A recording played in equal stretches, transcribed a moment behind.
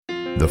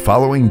The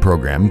following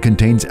program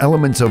contains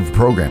elements of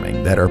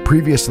programming that are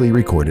previously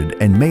recorded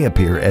and may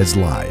appear as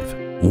live.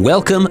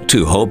 Welcome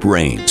to Hope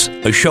Reigns,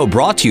 a show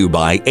brought to you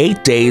by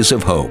 8 Days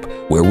of Hope,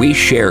 where we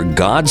share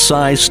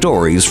God-sized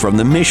stories from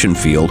the mission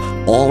field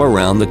all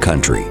around the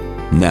country.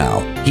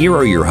 Now, here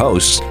are your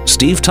hosts,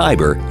 Steve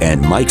Tiber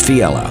and Mike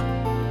Fiella.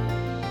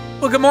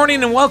 Well, good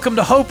morning and welcome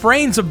to Hope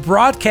Reigns, a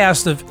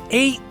broadcast of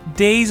 8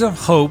 Days of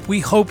Hope. We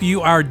hope you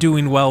are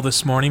doing well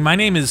this morning. My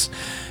name is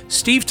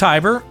Steve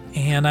Tiber,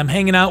 and I'm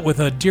hanging out with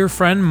a dear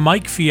friend,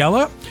 Mike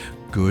Fiella.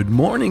 Good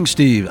morning,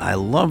 Steve. I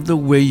love the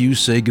way you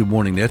say good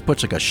morning. That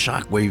puts like a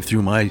shockwave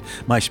through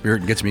my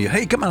spirit and gets me.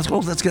 Hey, come on,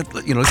 let's get.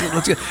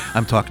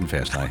 I'm talking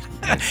fast.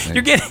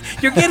 You're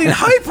getting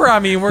hyper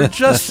on me, and we're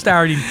just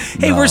starting.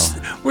 Hey, No.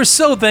 we're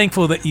so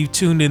thankful that you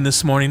tuned in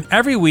this morning.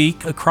 Every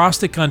week across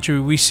the country,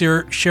 we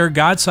share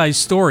God-sized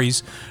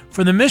stories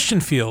from the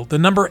mission field. The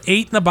number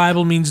 8 in the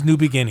Bible means new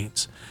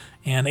beginnings,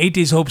 and 8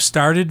 Days of Hope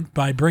started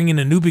by bringing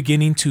a new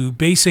beginning to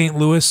Bay St.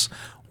 Louis,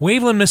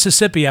 Waveland,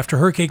 Mississippi, after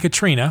Hurricane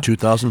Katrina.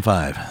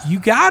 2005. You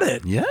got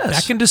it. Yes.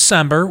 Back in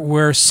December,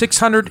 where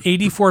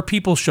 684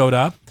 people showed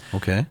up.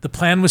 Okay. The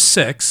plan was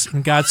 6,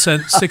 and God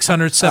sent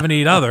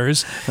 678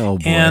 others. Oh,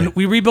 boy. And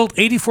we rebuilt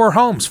 84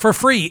 homes for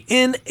free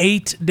in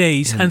 8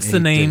 days, hence the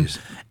 8 name days.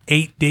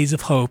 8 Days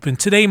of Hope. And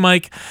today,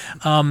 Mike,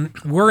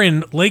 we're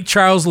in Lake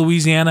Charles,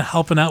 Louisiana,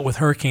 helping out with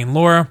Hurricane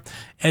Laura.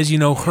 As you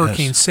know,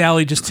 Hurricane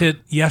Sally just hit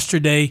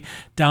yesterday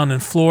down in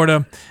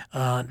Florida.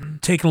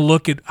 Taking a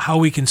look at how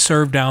we can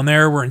serve down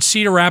there. We're in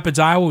Cedar Rapids,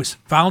 Iowa.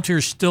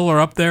 Volunteers still are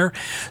up there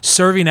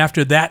serving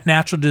after that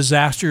natural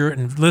disaster.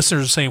 And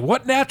listeners are saying,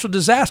 what natural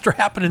disaster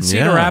happened in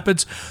Cedar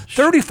Rapids?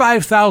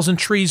 35,000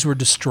 trees were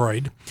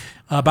destroyed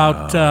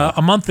about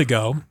a month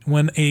ago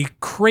when a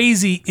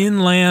crazy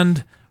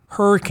inland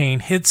hurricane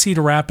hit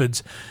Cedar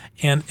Rapids.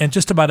 And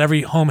just about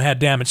every home had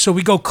damage. So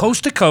we go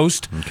coast to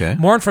coast. Okay.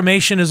 More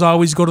information, as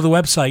always, go to the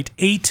website,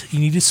 8, you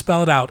need to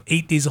spell it out,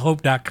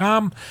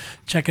 8daysofhope.com.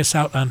 Check us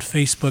out on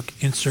Facebook,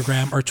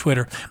 Instagram, or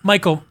Twitter.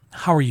 Michael,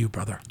 how are you,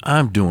 brother?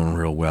 I'm doing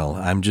real well.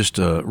 I'm just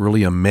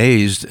really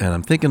amazed, and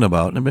I'm thinking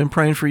about, and I've been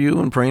praying for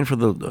you and praying for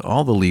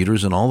all the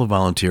leaders and all the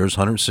volunteers,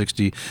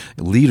 160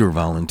 leader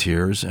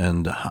volunteers,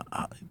 and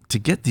to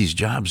get these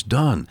jobs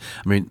done.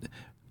 I mean,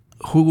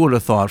 who would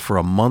have thought for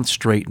a month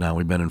straight now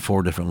we've been in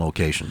 4 different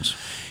locations?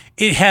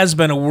 It has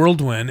been a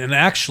whirlwind, and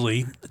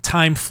actually,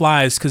 time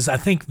flies because I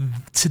think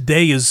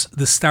today is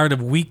the start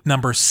of week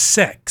number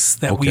 6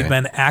 that we've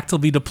been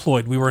actively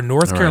deployed. We were in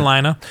North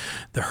Carolina.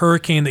 The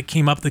hurricane that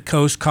came up the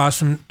coast caused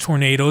some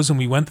tornadoes, and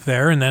we went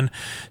there, and then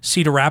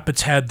Cedar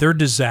Rapids had their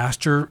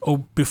disaster.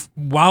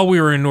 While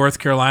we were in North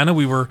Carolina,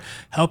 we were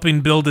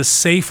helping build a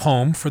safe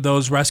home for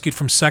those rescued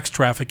from sex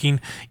trafficking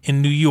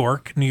in New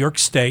York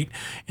State,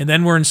 and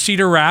then we're in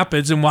Cedar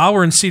Rapids, and while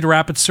we're in Cedar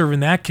Rapids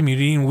serving that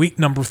community in week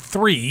number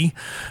 3,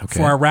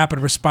 for our rapid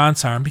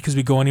response arm, because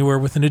we go anywhere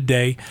within a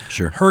day.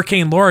 Sure.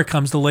 Hurricane Laura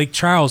comes to Lake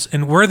Charles,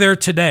 and we're there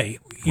today.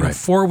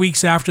 4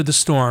 weeks after the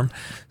storm,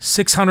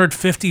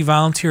 650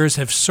 volunteers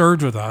have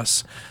served with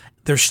us.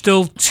 There's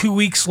still 2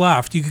 weeks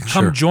left. You can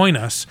come join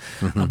us,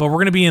 but we're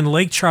going to be in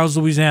Lake Charles,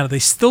 Louisiana. They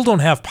still don't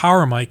have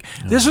power, Mike.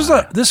 This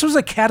was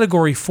a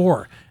Category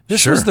 4.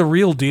 This was the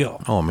real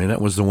deal. Oh, man, that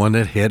was the one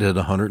that hit at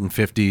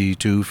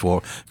 152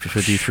 for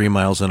 53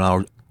 miles an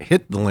hour.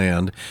 Hit the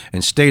land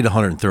and stayed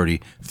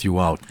 130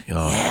 throughout.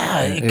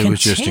 It was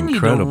just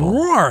incredible. To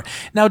roar.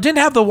 Now, it didn't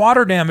have the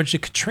water damage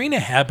that Katrina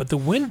had, but the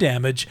wind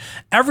damage.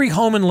 Every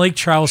home in Lake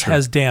Charles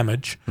has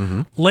damage.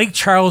 Lake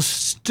Charles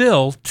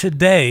still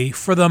today,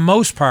 for the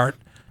most part,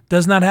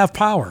 does not have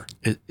power.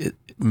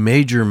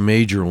 Major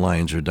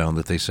lines are down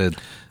that they said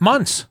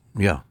Months.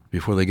 Yeah.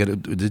 Before they get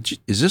it,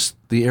 is this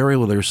the area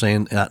where they're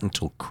saying not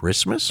until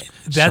Christmas?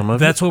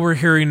 That's what we're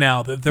hearing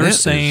now. That they're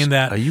saying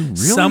that are you really?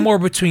 Somewhere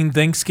between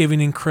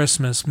Thanksgiving and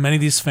Christmas, many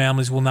of these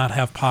families will not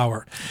have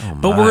power. Oh,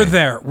 but we're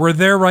there. We're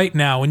there right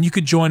now, and you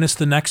could join us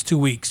the next 2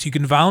 weeks. You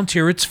can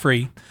volunteer. It's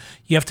free.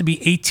 You have to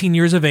be 18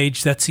 years of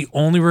age. That's the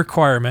only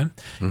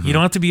requirement. You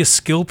don't have to be a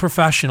skilled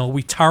professional.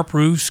 We tarp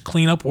roofs,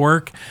 clean up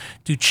work,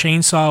 do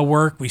chainsaw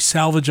work. We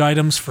salvage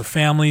items for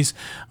families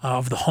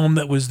of the home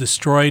that was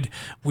destroyed.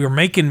 We're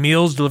making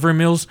meals, delivering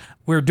meals.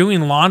 We're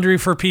doing laundry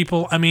for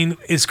people. I mean,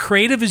 as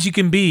creative as you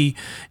can be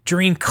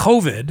during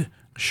COVID.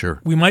 Sure.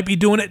 We might be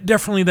doing it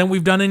differently than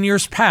we've done in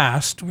years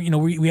past.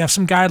 We have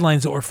some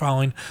guidelines that we're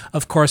following,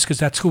 of course, because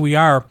that's who we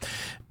are.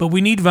 But we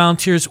need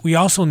volunteers. We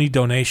also need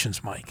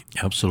donations, Mike.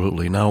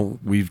 Absolutely. Now,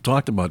 we've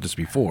talked about this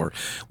before.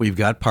 We've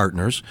got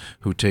partners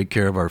who take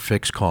care of our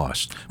fixed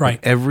costs.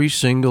 Right. But every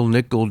single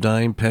nickel,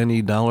 dime,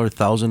 penny, dollar,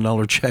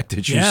 $1,000 check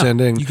that you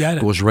send in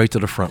goes right to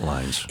the front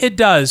lines. It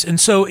does. And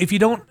so if you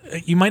don't,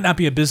 you might not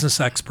be a business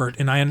expert,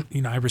 and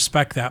I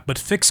respect that, but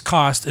fixed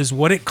cost is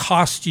what it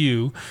costs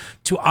you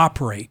to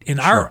operate.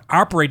 And our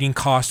operating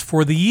cost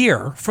for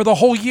the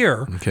whole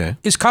year,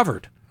 is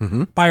covered.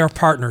 By our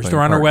partners.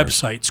 They're on our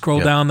website.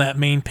 Scroll down that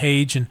main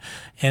page.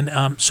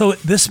 And so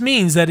this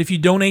means that if you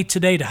donate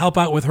today to help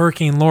out with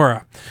Hurricane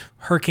Laura,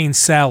 Hurricane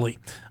Sally,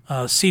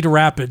 Cedar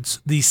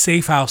Rapids, these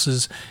safe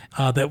houses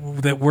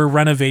that we're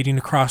renovating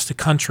across the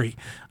country.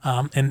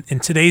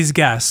 And today's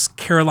guest,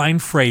 Caroline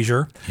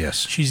Frazier.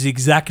 Yes. She's the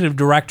executive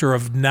director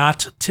of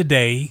Not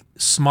Today,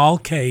 small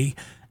K,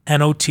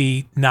 NOT,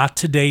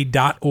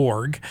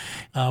 nottoday.org.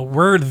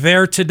 We're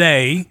there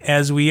today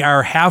as we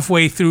are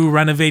halfway through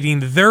renovating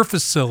their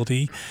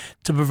facility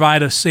to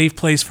provide a safe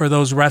place for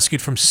those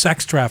rescued from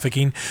sex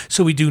trafficking.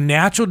 So we do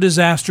natural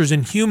disasters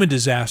and human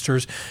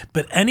disasters,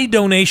 but any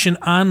donation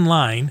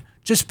online,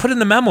 just put in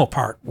the memo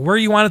part where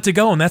you want it to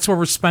go, and that's where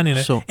we're spending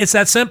it. So- it's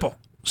that simple.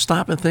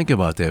 Stop and think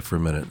about that for a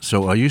minute.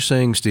 So are you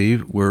saying,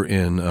 Steve, we're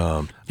in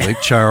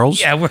Lake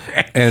Charles? Yeah, we're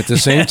and at the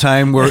same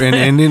time, we're in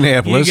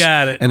Indianapolis. You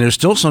got it. And there's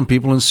still some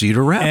people in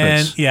Cedar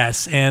Rapids. And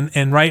yes,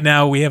 and right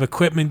now we have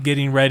equipment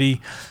getting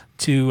ready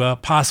to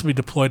possibly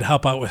deploy to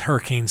help out with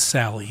Hurricane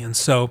Sally. And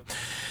so,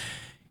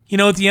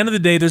 at the end of the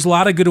day, there's a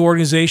lot of good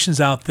organizations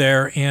out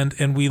there,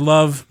 and we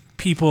love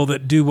people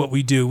that do what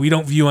we do. We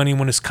don't view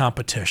anyone as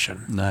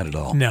competition. Not at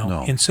all.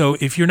 No. And so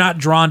if you're not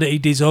drawn to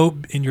 8 Days of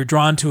Hope and you're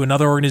drawn to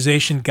another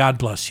organization, God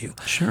bless you.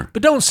 Sure.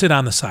 But don't sit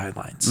on the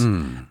sidelines.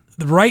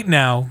 Right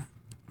now,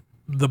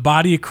 the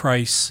body of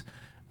Christ,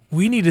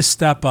 we need to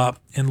step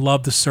up and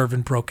love the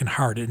servant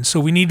brokenhearted. And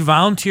so we need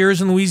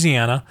volunteers in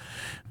Louisiana.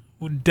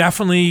 We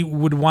definitely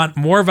would want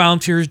more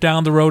volunteers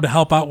down the road to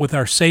help out with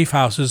our safe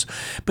houses.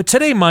 But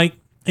today, Mike,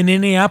 in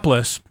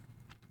Indianapolis,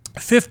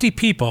 50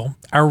 people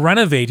are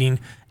renovating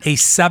a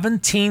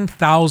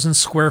 17,000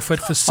 square foot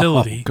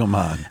facility. Oh, come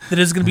on. That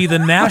is going to be the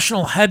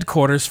national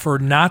headquarters for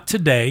Not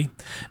Today.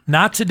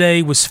 Not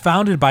Today was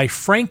founded by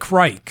Frank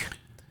Reich.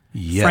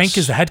 Yes. Frank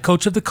is the head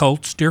coach of the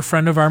Colts, dear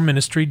friend of our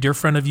ministry, dear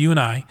friend of you and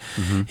I.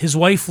 His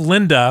wife,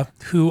 Linda,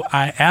 who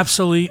I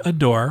absolutely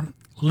adore.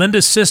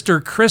 Linda's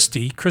sister,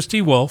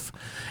 Christy Wolf,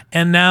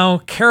 and now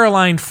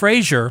Caroline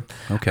Frazier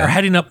are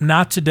heading up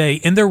Not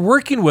Today, and they're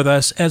working with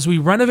us as we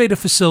renovate a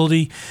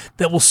facility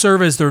that will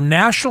serve as their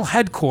national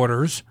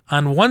headquarters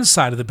on one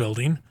side of the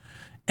building,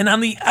 and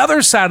on the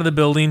other side of the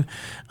building,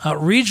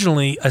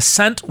 regionally,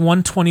 Ascent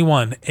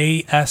 121,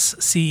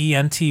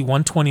 ASCENT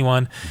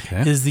 121,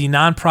 is the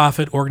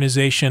nonprofit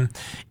organization,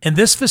 and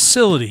this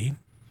facility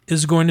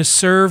is going to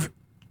serve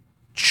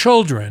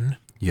children.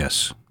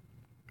 Yes.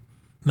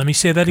 Let me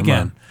say that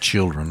again.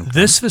 Children.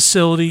 This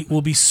facility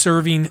will be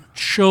serving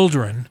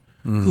children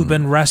who've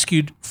been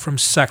rescued from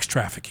sex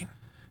trafficking.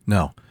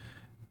 Now,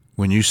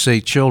 when you say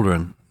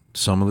children,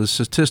 some of the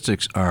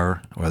statistics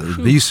are, or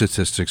these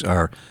statistics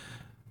are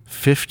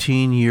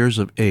 15 years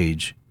of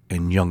age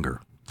and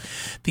younger.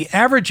 The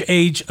average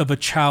age of a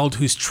child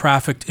who's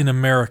trafficked in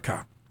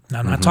America, now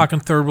I'm not talking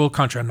third world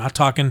country, I'm not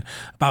talking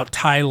about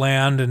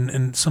Thailand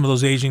and some of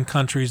those Asian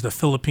countries, the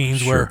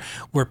Philippines,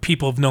 where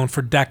people have known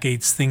for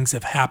decades things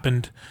have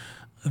happened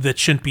that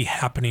shouldn't be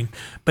happening.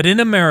 But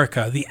in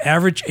America, the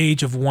average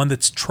age of one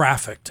that's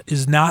trafficked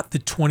is not the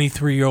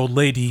 23-year-old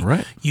lady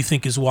you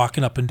think is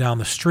walking up and down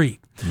the street.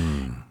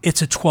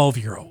 It's a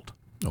 12-year-old.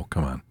 Oh,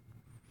 come on.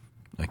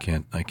 I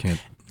can't.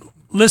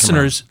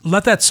 Listeners,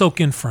 let that soak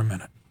in for a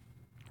minute.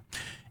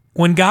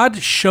 When God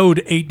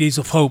showed 8 Days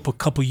of Hope a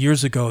couple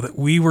years ago that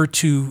we were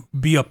to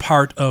be a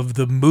part of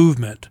the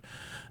movement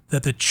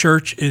that the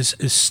church is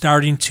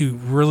starting to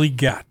really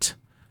get,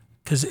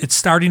 because it's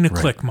starting to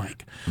click,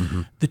 Mike.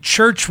 The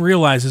church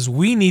realizes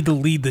we need to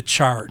lead the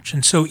charge.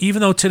 And so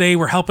even though today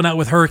we're helping out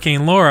with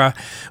Hurricane Laura,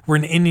 we're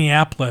in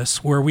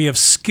Indianapolis where we have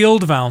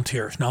skilled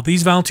volunteers. Now,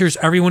 these volunteers,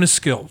 everyone is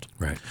skilled.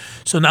 Right.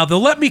 So now they'll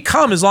let me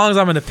come as long as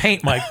I'm going to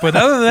paint, Mike. But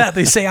other than that,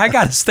 they say I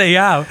got to stay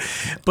out.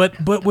 But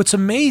what's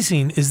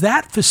amazing is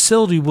that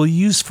facility will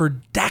use for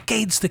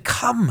decades to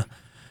come,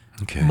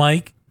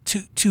 Mike,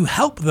 to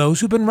help those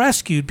who've been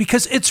rescued,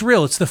 because it's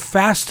real. It's the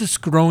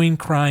fastest growing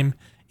crime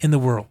in the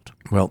world.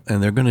 Well,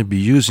 and they're going to be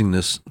using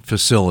this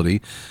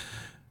facility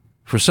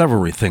for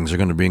several things. They're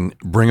going to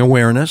bring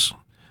awareness.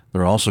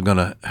 They're also going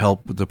to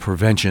help with the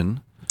prevention.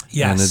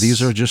 Yes. And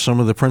these are just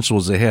some of the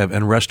principles they have,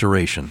 and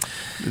restoration.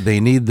 They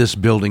need this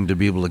building to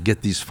be able to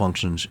get these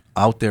functions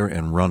out there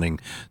and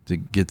running to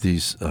get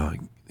these,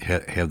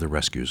 have the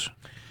rescues.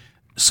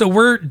 So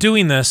we're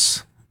doing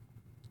this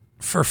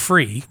for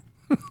free.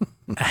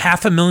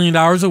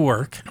 $500,000 of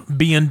work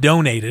being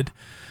donated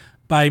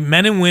by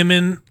men and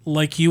women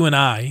like you and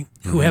I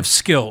who have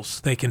skills.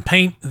 They can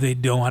paint, they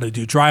know how to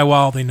do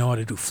drywall, they know how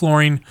to do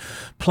flooring,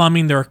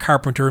 plumbing, they're a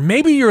carpenter.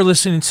 Maybe you're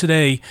listening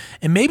today,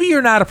 and maybe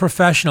you're not a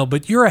professional,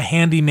 but you're a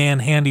handyman,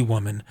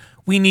 handywoman.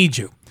 We need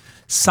you.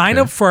 Sign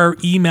up for our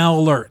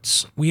email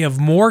alerts. We have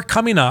more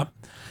coming up.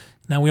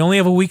 Now, we only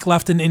have a week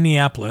left in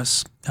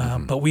Indianapolis,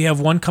 but we have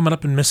one coming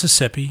up in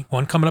Mississippi,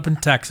 one coming up in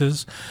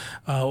Texas,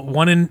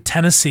 one in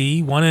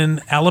Tennessee, one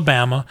in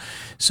Alabama.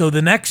 So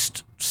the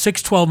next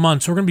 6-12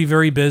 months, we're going to be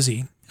very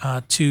busy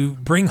to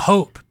bring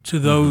hope to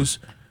those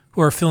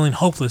who are feeling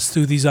hopeless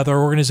through these other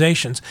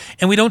organizations.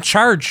 And we don't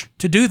charge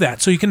to do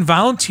that. So you can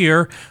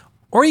volunteer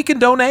or you can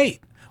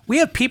donate. We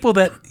have people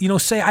that,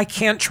 say, I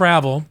can't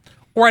travel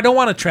or I don't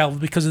want to travel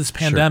because of this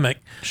pandemic.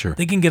 Sure.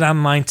 They can get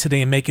online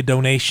today and make a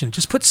donation.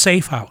 Just put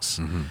Safe House.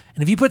 And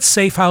if you put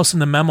Safe House in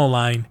the memo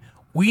line,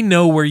 We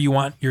know where you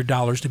want your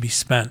dollars to be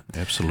spent.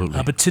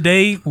 Absolutely. But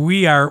today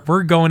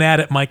we're going at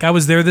it, Mike. I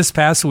was there this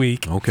past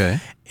week. Okay.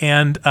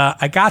 And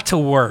I got to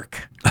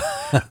work.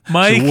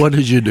 Mike, so what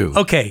did you do?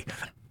 Okay.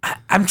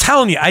 I'm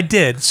telling you, I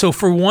did. So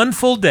for one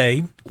full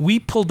day, we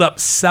pulled up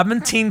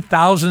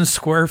 17,000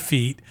 square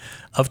feet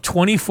of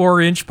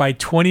 24-inch by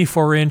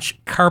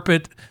 24-inch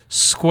carpet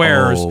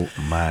squares. Oh,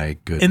 my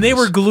goodness. And they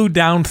were glued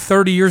down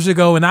 30 years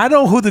ago. And I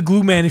don't know who the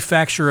glue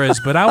manufacturer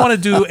is, but I want to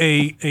do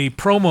a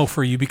promo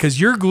for you because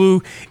your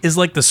glue is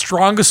like the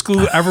strongest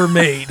glue ever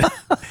made.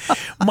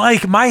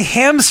 Mike, my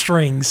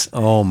hamstrings.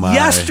 Oh, my.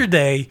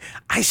 Yesterday,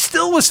 I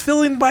still was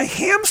feeling my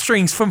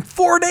hamstrings from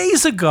 4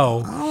 days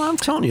ago. Well, I'm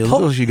telling you,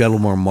 you got a little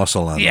more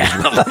muscle on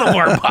Yeah, a little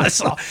more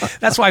muscle.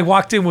 That's why I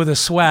walked in with a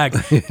swag.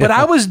 But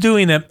I was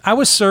doing it. I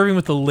was serving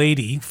with a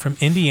lady from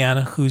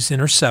Indiana who's in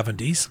her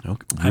 70s.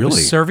 Okay, I was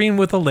really? serving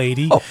with a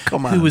lady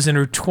who was in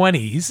her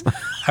 20s.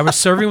 I was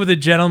serving with a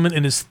gentleman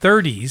in his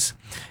 30s.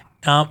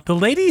 The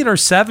lady in her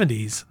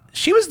 70s,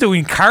 she was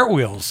doing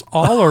cartwheels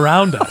all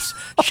around us.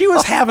 She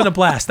was having a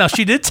blast. Now,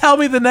 she did tell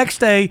me the next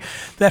day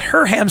that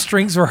her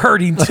hamstrings were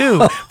hurting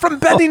too from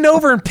bending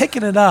over and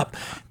picking it up.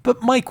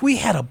 But, Mike, we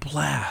had a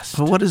blast.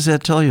 So what does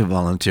that tell you,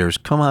 volunteers?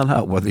 Come on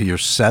out, whether you're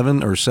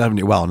 7 or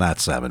 70. Well, not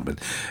 7, but,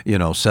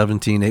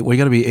 17, 8. Well, you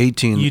got to be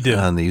 18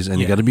 on these,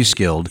 and you got to be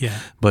skilled. Yeah.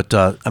 But,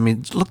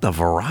 look, the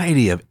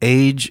variety of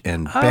age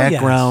and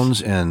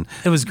backgrounds. And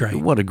it was great.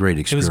 What a great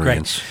experience. It was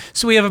great.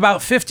 So we have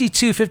about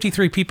 52,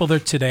 53 people there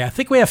today. I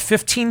think we have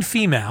 15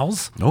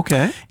 females.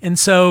 Okay. And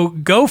so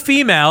go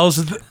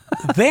females.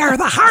 They are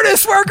the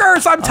hardest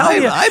workers, I'm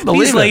telling you. I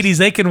believe these ladies,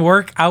 they can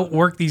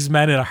outwork these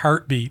men in a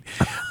heartbeat.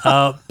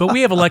 But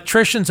we have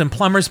electricians and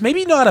plumbers.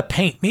 Maybe you know how to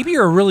paint. Maybe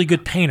you're a really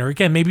good painter.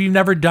 Again, maybe you've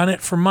never done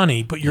it for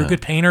money, but you're a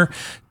good painter.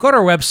 Go to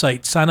our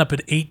website, sign up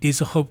at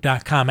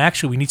 8daysofhope.com.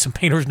 Actually, we need some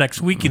painters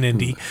next week in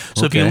Indy.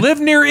 So if you live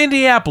near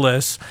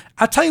Indianapolis,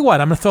 I'll tell you what,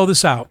 I'm going to throw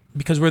this out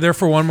because we're there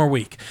for one more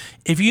week.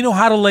 If you know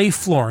how to lay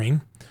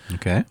flooring,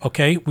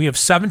 Okay. We have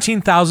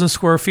 17,000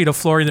 square feet of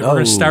flooring that we're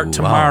going to start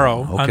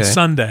tomorrow on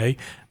Sunday.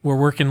 We're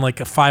working like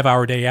a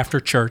 5-hour day after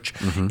church.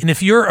 Mm-hmm. And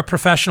if you're a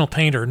professional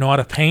painter, know how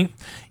to paint,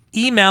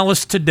 email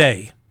us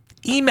today.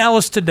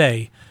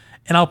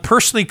 And I'll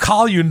personally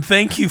call you and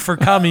thank you for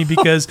coming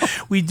because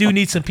we do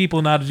need some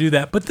people now to do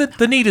that. But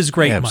the need is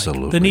great,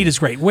 Absolutely. Mike. The need is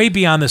great. Way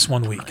beyond this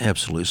 1 week.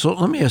 Absolutely. So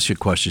let me ask you a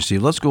question,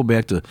 Steve. Let's go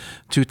back to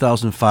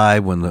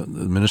 2005 when the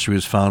ministry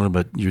was founded,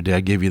 but your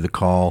dad gave you the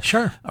call.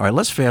 Sure. All right,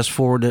 let's fast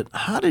forward it.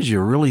 How did you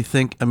really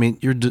think? I mean,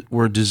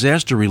 we're a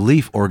disaster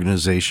relief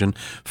organization,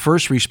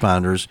 first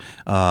responders.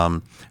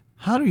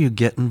 How do you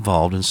get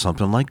involved in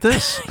something like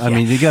this? I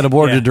mean, you got a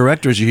board of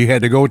directors you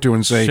had to go to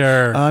and say,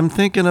 I'm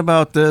thinking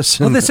about this.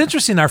 Well, that's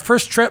interesting. Our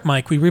first trip,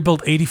 Mike, we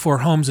rebuilt 84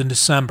 homes in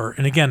December.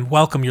 And again,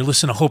 welcome. You're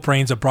listening to Hope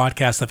Reigns, a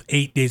broadcast of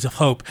 8 Days of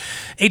Hope.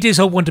 8 Days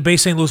of Hope went to Bay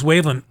St. Louis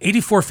Waveland.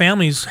 84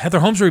 families had their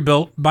homes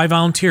rebuilt by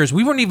volunteers.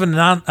 We weren't even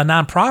a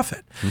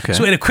nonprofit. Okay.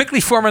 So we had to quickly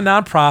form a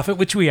nonprofit,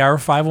 which we are,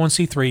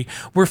 501c3.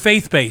 We're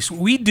faith-based.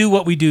 We do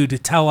what we do to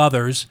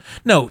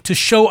to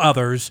show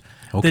others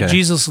that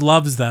Jesus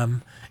loves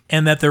them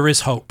and that there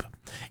is hope.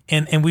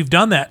 And we've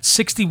done that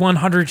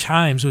 6,100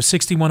 times with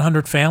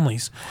 6,100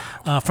 families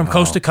from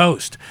coast to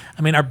coast.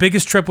 I mean, our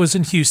biggest trip was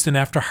in Houston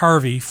after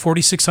Harvey.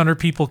 4,600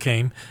 people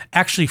came.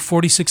 Actually,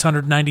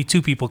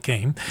 4,692 people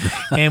came.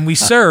 And we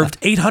served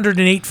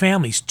 808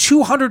 families.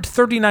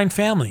 239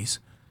 families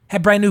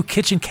had brand new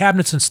kitchen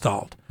cabinets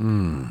installed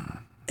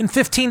in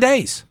 15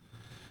 days.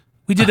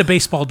 We did a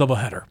baseball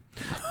doubleheader.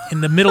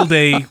 In the middle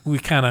day, we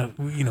kind of,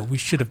 we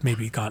should have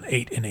maybe gone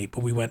 8 and 8,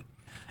 but we went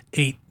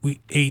 8,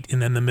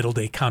 and then the middle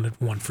day counted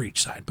one for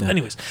each side. But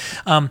anyways,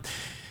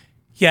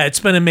 it's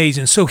been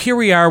amazing. So here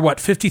we are,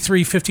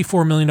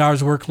 $54 million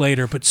of work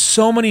later, but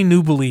so many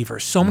new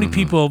believers, so many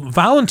people,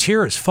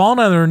 volunteers, falling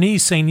on their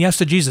knees saying yes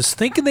to Jesus,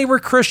 thinking they were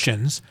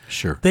Christians.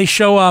 Sure. They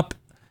show up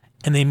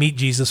and they meet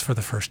Jesus for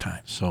the first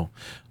time. So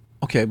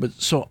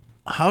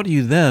how do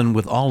you then,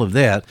 with all of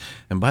that,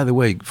 and by the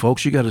way,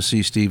 folks, you got to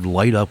see Steve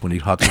light up when he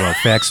talks about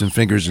facts and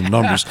figures and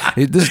numbers.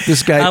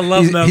 This guy, I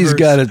love numbers. He's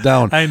got it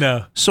down. I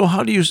know. So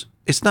how do you,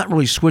 it's not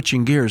really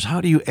switching gears.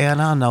 How do you add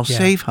on now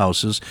safe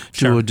houses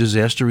to a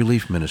disaster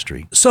relief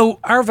ministry? So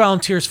our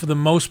volunteers, for the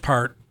most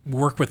part,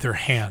 work with their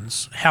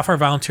hands. Half our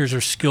volunteers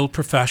are skilled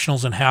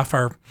professionals, and half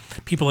are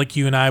people like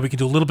you and I. We can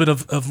do a little bit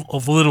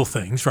of little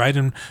things, right?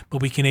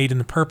 But we can aid in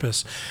the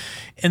purpose.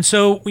 And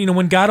so,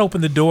 when God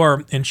opened the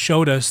door and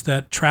showed us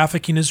that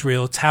trafficking is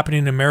real, it's happening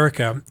in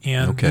America,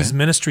 and these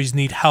ministries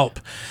need help.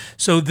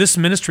 So this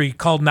ministry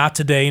called Not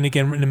Today, and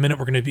again, in a minute,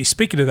 we're going to be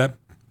speaking to that.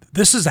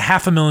 This is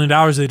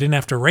 $500,000 they didn't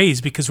have to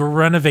raise because we're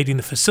renovating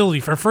the facility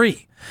for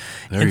free.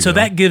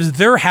 That gives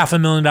their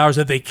 $500,000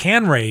 that they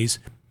can raise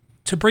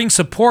to bring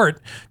support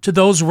to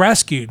those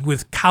rescued,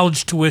 with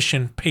college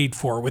tuition paid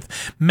for, with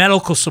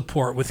medical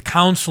support, with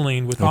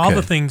counseling, with all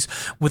the things,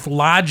 with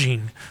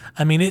lodging.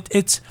 I mean,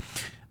 it's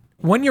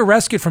when you're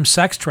rescued from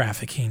sex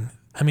trafficking,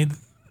 I mean,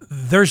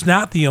 there's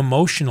not the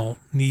emotional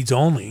needs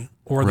only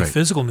or the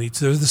physical needs.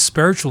 There's the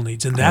spiritual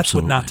needs, and that's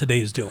what Not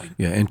Today is doing.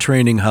 Yeah, and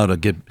training how to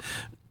get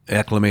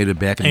acclimated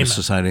back into Amen.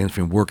 society,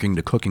 from working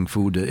to cooking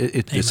food.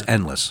 It's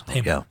endless.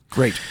 Amen. Yeah,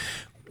 great.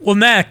 Well,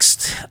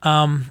 next,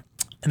 and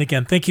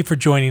again, thank you for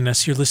joining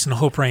us. You're listening to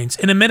Hope Reigns.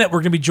 In a minute, we're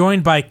going to be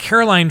joined by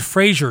Caroline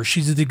Frazier.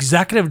 She's the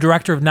executive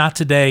director of Not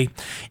Today,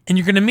 and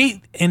you're going to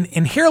meet and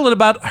hear a little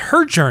about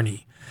her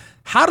journey.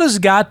 How does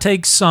God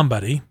take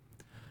somebody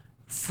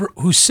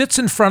who sits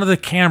in front of the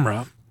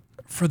camera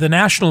for the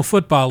National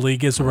Football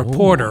League as a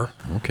reporter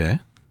Okay.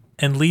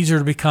 and leads her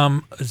to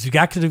become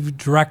executive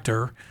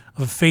director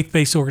of a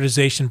faith-based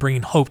organization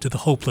bringing hope to the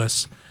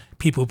hopeless,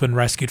 people who've been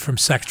rescued from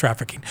sex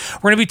trafficking?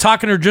 We're going to be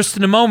talking to her just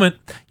in a moment.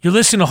 You're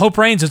listening to Hope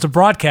Reigns. It's a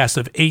broadcast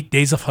of 8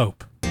 Days of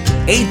Hope.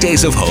 8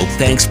 Days of Hope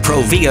thanks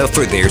Provia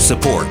for their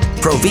support.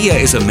 Provia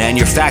is a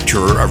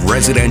manufacturer of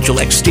residential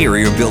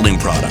exterior building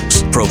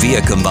products.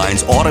 Provia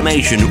combines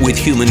automation with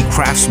human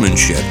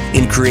craftsmanship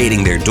in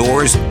creating their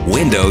doors,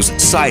 windows,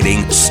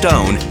 siding,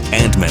 stone,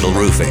 and metal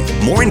roofing.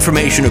 More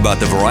information about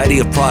the variety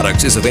of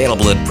products is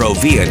available at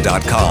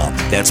provia.com.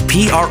 That's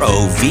PROVIA.com.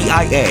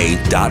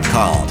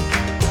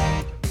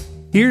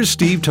 Here's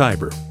Steve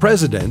Tiber,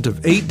 president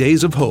of 8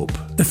 Days of Hope.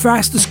 The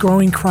fastest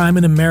growing crime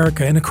in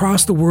America and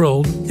across the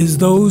world is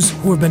those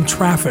who have been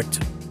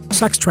trafficked,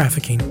 sex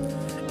trafficking.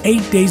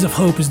 8 Days of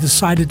Hope has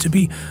decided to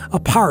be a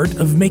part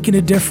of making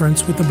a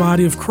difference with the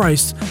body of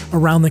Christ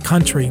around the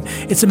country.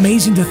 It's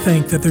amazing to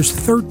think that there's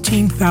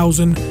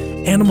 13,000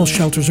 animal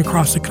shelters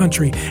across the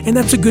country, and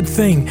that's a good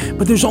thing,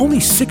 but there's only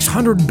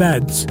 600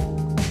 beds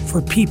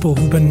for people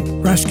who've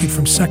been rescued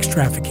from sex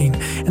trafficking.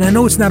 And I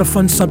know it's not a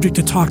fun subject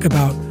to talk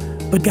about,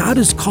 but God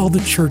has called the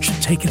church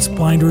to take its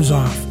blinders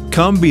off.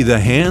 Come be the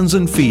hands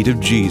and feet of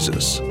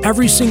Jesus.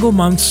 Every single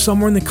month,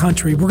 somewhere in the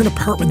country, we're going to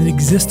part with an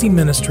existing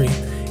ministry.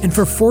 And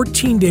for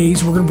 14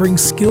 days, we're going to bring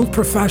skilled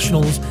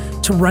professionals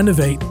to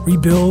renovate,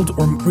 rebuild,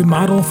 or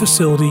remodel a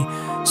facility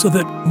so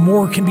that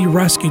more can be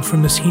rescued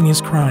from this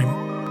heinous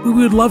crime. We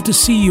would love to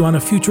see you on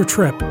a future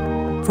trip.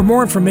 For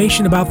more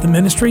information about the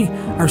ministry,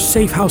 our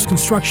Safe House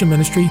Construction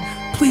Ministry,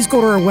 please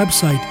go to our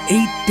website,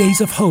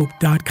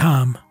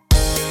 8daysofhope.com.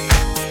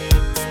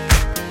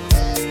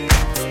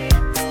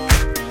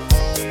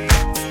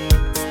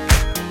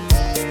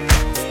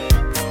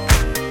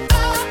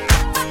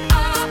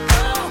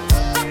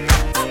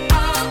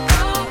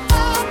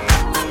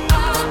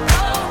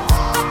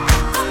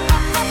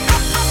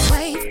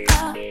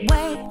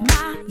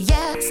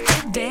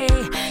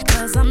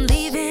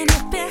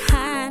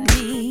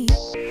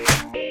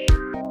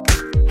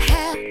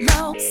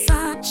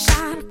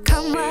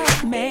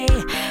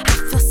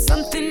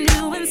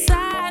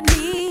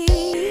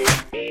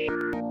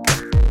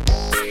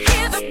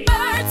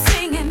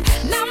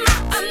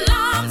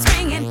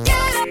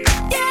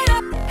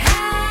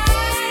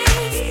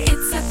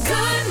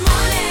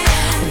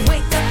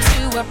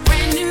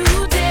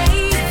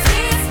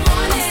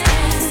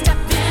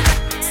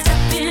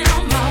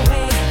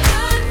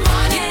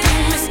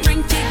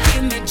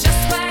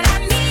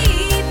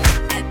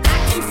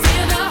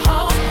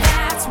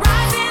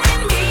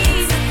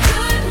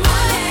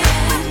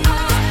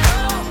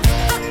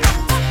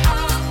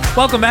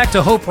 Welcome back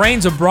to Hope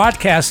Reigns, a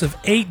broadcast of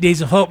 8 Days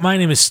of Hope. My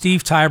name is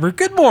Steve Tiber.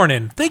 Good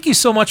morning. Thank you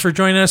so much for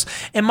joining us.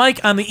 And Mike,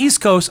 on the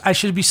East Coast, I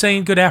should be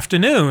saying good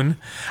afternoon.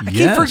 I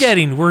keep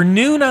forgetting, we're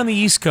noon on the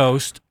East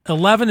Coast,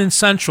 11 in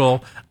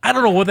Central. I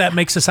don't know what that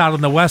makes us out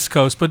on the West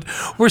Coast, but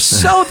we're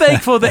so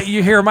thankful that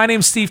you're here. My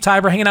name's Steve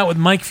Tiber, hanging out with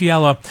Mike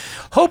Fiala.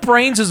 Hope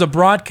Reigns is a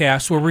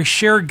broadcast where we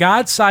share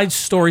God-sized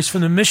stories from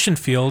the mission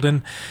field.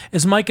 And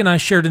as Mike and I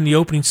shared in the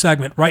opening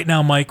segment, right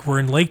now, Mike, we're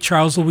in Lake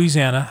Charles,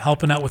 Louisiana,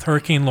 helping out with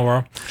Hurricane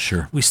Laura.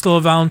 Sure. We still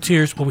have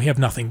volunteers. Well, we have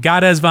nothing.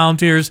 God has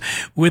volunteers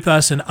with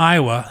us in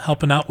Iowa,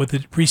 helping out with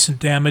the recent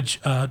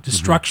damage,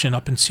 destruction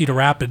up in Cedar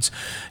Rapids,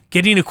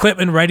 getting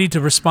equipment ready to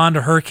respond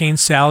to Hurricane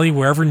Sally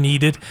wherever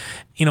needed.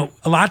 You know,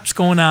 a lot's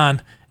going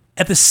on.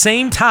 At the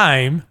same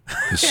time,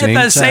 this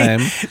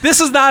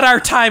is not our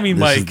timing,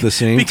 Mike. Because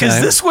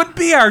this would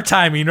be our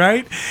timing,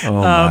 right?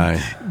 Oh,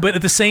 my. But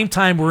at the same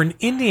time, we're in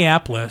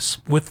Indianapolis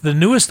with the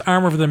newest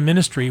arm of the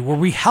ministry where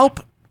we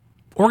help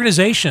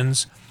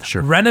organizations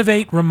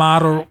renovate,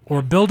 remodel,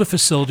 or build a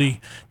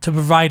facility to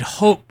provide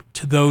hope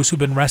to those who've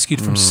been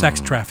rescued from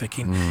sex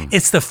trafficking.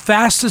 It's the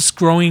fastest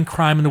growing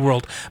crime in the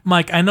world.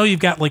 Mike, I know you've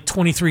got like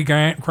 23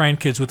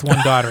 grandkids with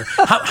one daughter.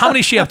 How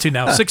many is she up to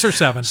now? 6 or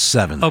 7?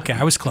 7. Okay,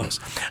 I was close.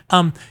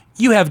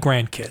 You have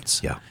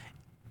grandkids. Yeah.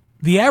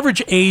 The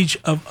average age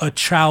of a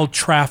child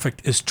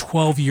trafficked is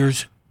 12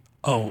 years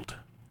old.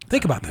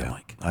 Think about that,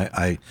 Mike.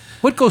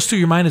 What goes through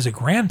your mind as a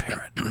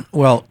grandparent?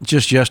 Well,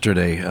 just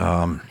yesterday,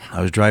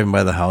 I was driving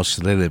by the house.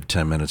 They live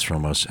 10 minutes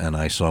from us, and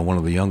I saw one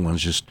of the young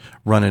ones just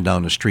running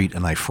down the street,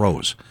 and I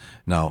froze.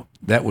 Now,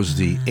 that was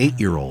the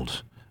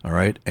 8-year-old, all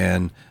right?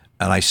 And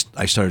I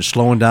started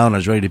slowing down. I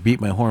was ready to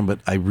beat my horn, but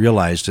I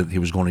realized that he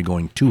was only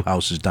going 2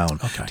 houses down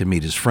to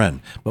meet his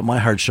friend. But my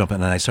heart's jumping,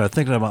 and I started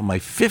thinking about my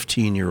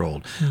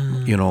 15-year-old,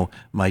 you know,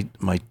 my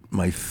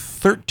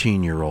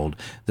 13-year-old.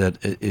 That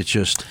it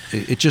just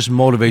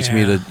motivates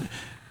me to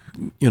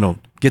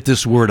get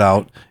this word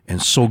out,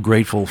 and so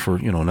grateful for,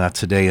 Not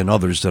Today and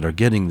others that are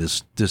getting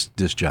this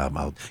job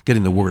out,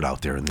 getting the word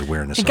out there and the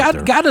awareness And out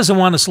there. God doesn't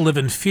want us to live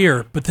in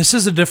fear, but this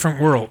is a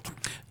different world.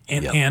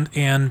 And, Yep.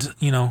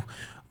 and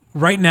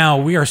right now,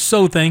 we are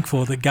so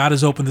thankful that God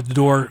has opened the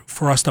door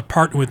for us to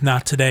partner with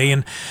Not Today.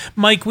 And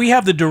Mike, we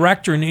have the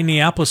director in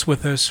Indianapolis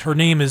with us. Her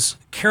name is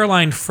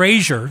Caroline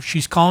Frazier.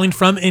 She's calling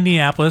from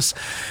Indianapolis.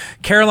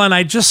 Caroline,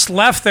 I just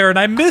left there, and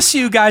I miss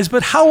you guys,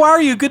 but how are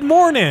you? Good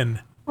morning.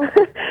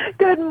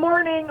 Good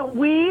morning.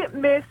 We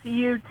miss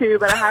you too,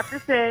 but I have to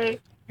say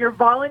your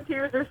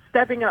volunteers are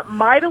stepping up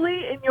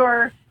mightily in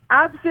your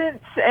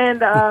absence,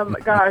 and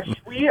gosh,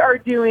 we are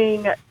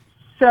doing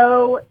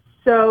so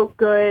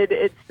good.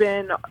 It's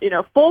been,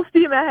 full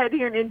steam ahead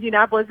here in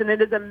Indianapolis, and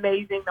it is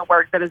amazing the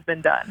work that has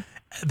been done.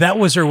 That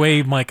was her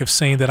way, Mike, of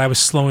saying that I was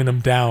slowing them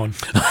down.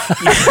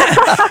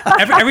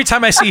 every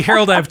time I see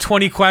Harold, I have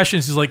 20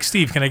 questions. He's like,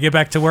 Steve, can I get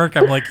back to work?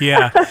 I'm like,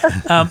 yeah.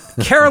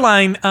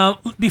 Caroline,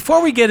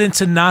 before we get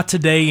into Not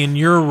Today in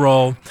your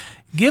role,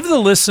 give the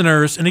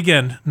listeners, and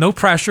again, no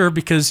pressure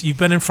because you've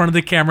been in front of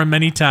the camera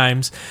many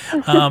times,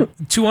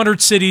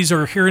 200 cities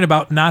are hearing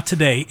about Not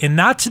Today. And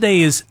Not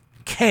Today is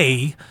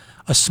K,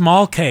 a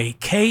small K,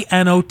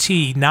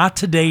 KNOT,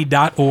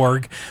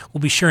 nottoday.org.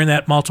 We'll be sharing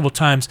that multiple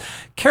times.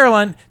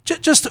 Caroline,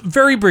 just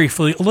very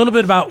briefly, a little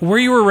bit about where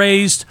you were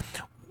raised,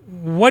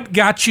 what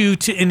got you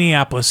to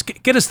Indianapolis.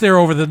 Get us there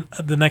over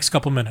the next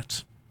couple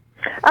minutes.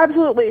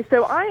 Absolutely.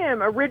 So I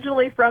am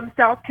originally from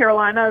South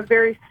Carolina, a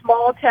very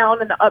small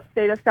town in the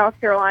upstate of South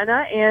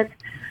Carolina, and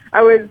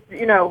I was,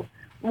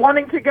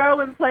 wanting to go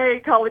and play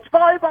college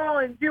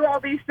volleyball and do all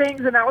these things,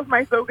 and that was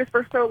my focus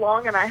for so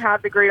long, and I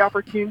had the great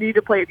opportunity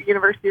to play at the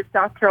University of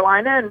South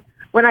Carolina, and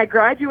when I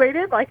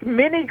graduated, like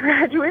many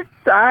graduates,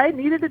 I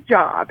needed a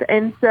job,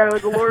 and so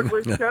the Lord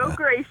was so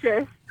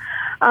gracious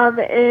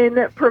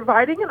in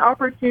providing an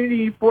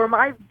opportunity for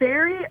my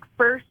very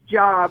first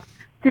job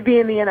to be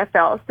in the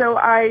NFL. So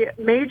I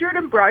majored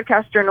in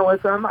broadcast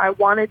journalism. I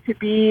wanted to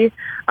be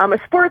a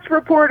sports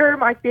reporter.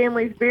 My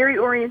family's very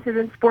oriented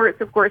in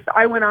sports. Of course,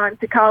 I went on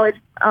to college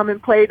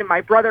and played, and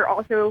my brother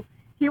also,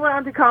 he went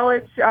on to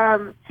college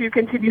to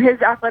continue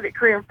his athletic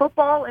career in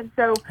football, and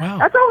so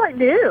That's all I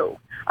knew.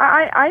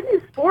 I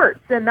knew sports,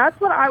 and that's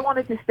what I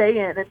wanted to stay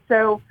in. And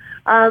so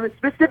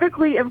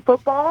specifically in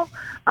football,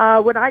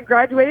 when I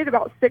graduated,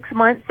 about 6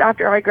 months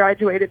after I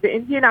graduated, the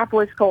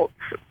Indianapolis Colts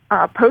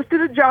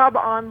posted a job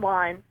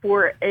online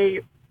for a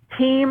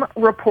team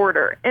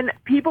reporter. And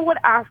people would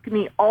ask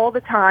me all the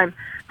time,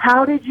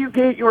 how did you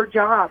get your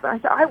job? I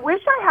said, I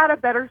wish I had a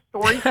better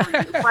story for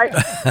you. Like,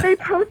 they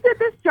posted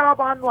this job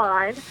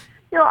online.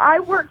 I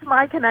worked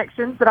my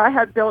connections that I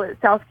had built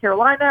at South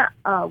Carolina.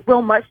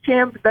 Will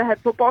Muschamp, the head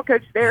football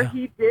coach there,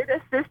 he did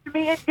assist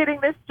me in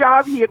getting this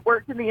job. He had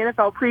worked in the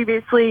NFL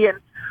previously and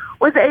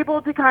was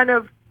able to kind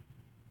of,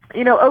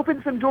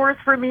 open some doors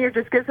for me or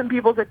just get some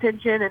people's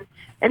attention.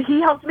 And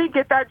he helped me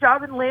get that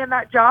job and land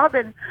that job.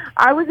 And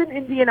I was in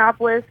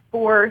Indianapolis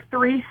for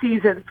 3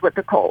 seasons with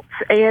the Colts.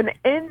 And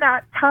in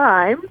that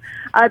time,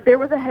 there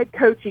was a head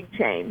coaching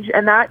change.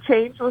 And that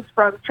change was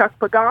from Chuck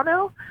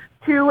Pagano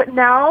to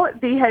now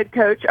the head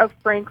coach of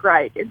Frank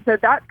Reich. And so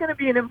that's going to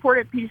be an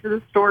important piece of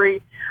the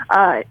story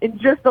in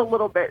just a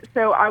little bit.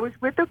 So I was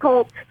with the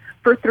Colts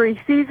for 3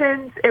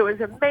 seasons. It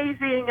was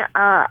amazing.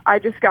 I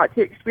just got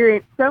to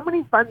experience so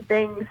many fun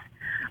things.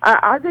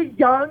 As a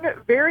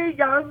very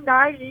young,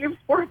 naive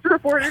sports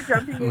reporter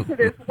jumping into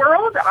this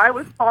world, I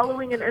was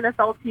following an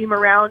NFL team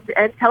around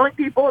and telling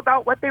people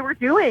about what they were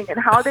doing and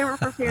how they were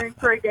preparing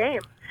for a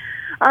game.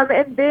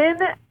 And then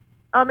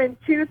in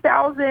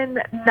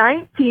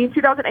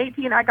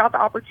 2018, I got the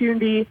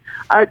opportunity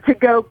to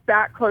go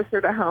back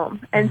closer to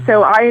home. And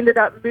so I ended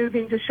up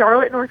moving to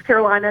Charlotte, North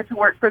Carolina to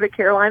work for the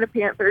Carolina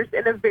Panthers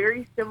in a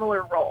very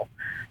similar role.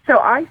 So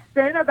I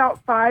spent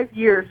about 5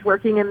 years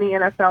working in the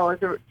NFL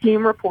as a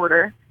team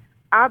reporter.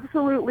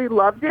 Absolutely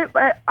loved it,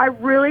 but I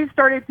really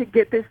started to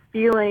get this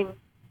feeling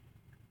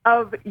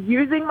of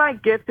using my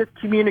gift of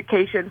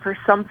communication for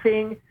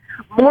something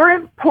more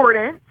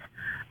important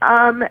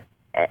than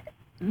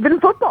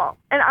football.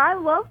 And I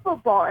love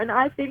football, and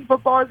I think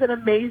football is an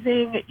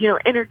amazing,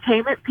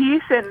 entertainment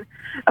piece. And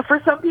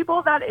for some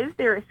people, that is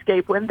their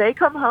escape. When they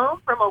come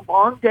home from a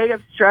long day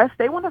of stress,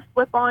 they want to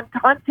flip on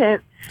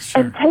content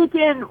and take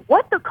in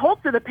what the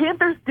Colts or the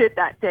Panthers did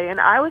that day. And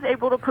I was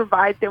able to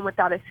provide them with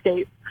that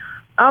escape.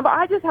 But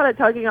I just had a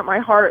tugging at my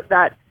heart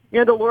that,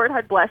 the Lord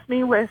had blessed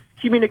me with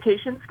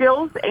communication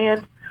skills,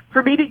 and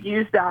for me to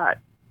use that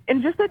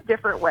in just a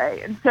different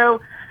way. And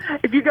so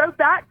if you go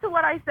back to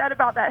what I said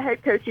about that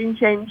head coaching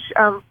change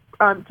to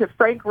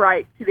Frank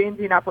Reich to the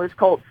Indianapolis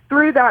Colts,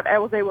 through that I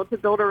was able to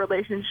build a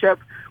relationship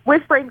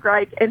with Frank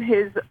Reich and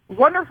his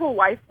wonderful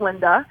wife,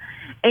 Linda,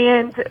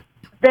 and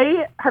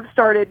they have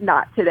started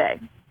Not Today.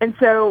 And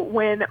so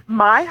when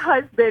my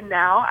husband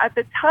now, at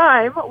the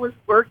time, was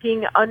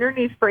working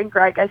underneath Frank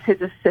Reich as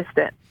his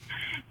assistant.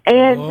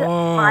 And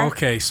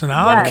okay. So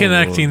now I'm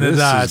connecting the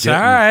dots. All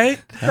right.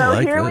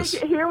 So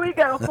here we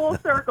go, full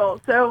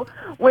circle. So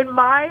when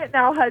my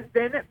now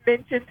husband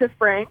mentioned to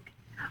Frank,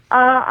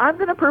 I'm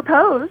going to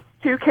propose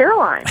to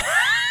Caroline.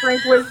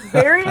 Frank was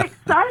very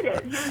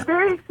excited. He was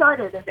very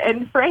excited.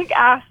 And Frank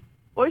asked,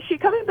 well, is she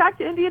coming back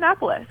to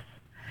Indianapolis?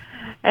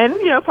 And,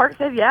 Park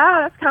said,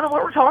 yeah, that's kind of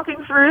what we're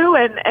talking through.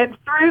 And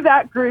through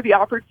that grew the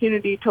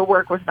opportunity to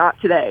work with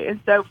Not Today. And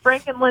so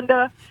Frank and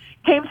Linda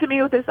came to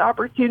me with this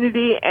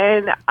opportunity,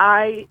 and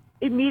I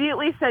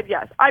immediately said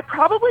yes. I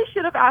probably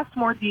should have asked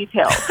more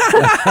details.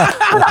 But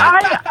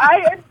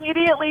I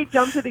immediately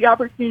jumped to the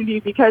opportunity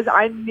because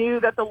I knew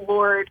that the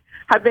Lord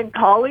had been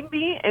calling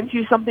me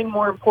into something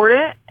more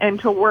important and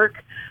to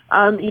work,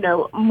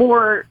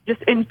 more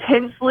just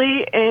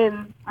intensely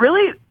in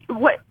really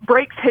what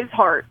breaks his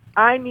heart.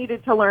 I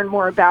needed to learn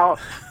more about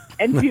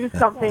and do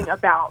something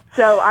about.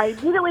 So I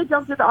immediately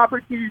jumped to the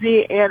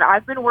opportunity, and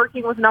I've been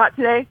working with Not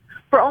Today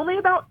for only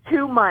about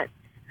 2 months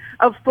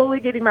of fully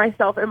getting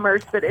myself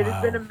immersed, but it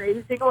has been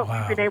amazing what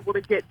we've been able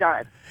to get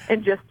done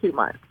in just 2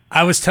 months.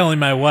 I was telling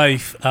my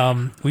wife,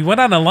 we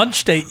went on a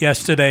lunch date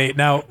yesterday.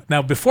 Now,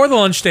 before the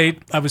lunch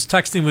date, I was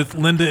texting with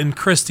Linda and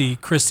Christy.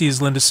 Christy is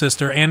Linda's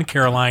sister, and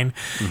Caroline,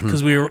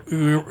 because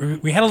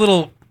we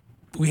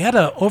had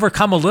to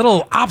overcome a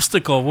little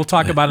obstacle. We'll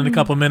talk about it in a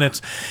couple of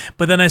minutes.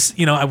 But then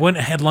I went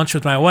and had lunch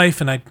with my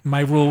wife, and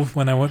my rule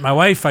when I went with my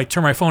wife, I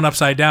turn my phone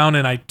upside down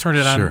and I turn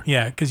it on.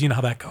 Yeah, because you know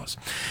how that goes.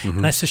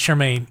 And I said,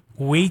 Charmaine,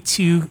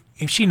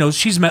 if she knows,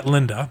 she's met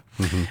Linda.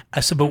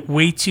 I said, but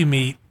wait to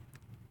meet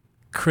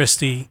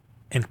Christy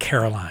and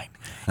Caroline.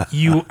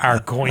 You are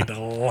going to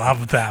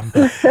love them.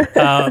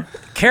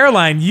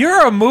 Caroline,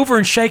 you're a mover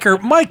and shaker.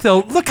 Mike,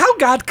 though, look how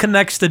God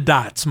connects the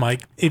dots,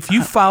 Mike. If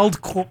you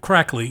followed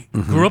correctly,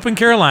 grew up in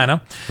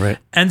Carolina,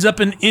 ends up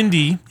in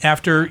Indy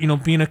after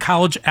being a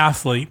college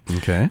athlete,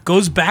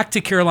 goes back to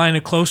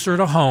Carolina closer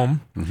to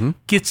home,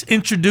 gets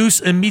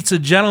introduced and meets a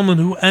gentleman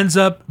who ends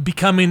up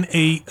becoming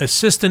a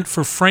assistant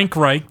for Frank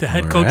Reich, the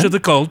head coach of the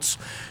Colts,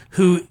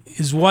 who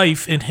his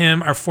wife and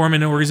him are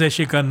forming an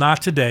organization called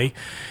Not Today.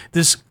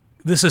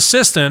 This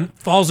assistant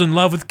falls in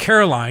love with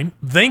Caroline.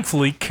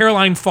 Thankfully,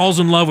 Caroline falls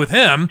in love with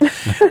him.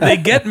 They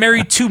get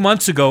married 2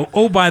 months ago.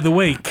 Oh, by the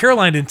way,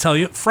 Caroline didn't tell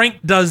you,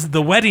 Frank does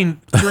the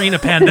wedding during a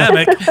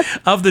pandemic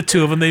of the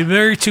two of them. They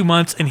married 2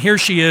 months, and here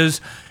she is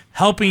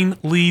helping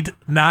lead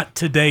Not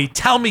Today.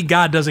 Tell me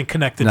God doesn't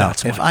connect the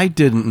dots. If I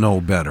didn't know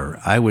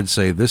better, I would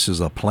say this is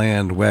a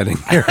planned wedding.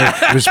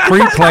 It was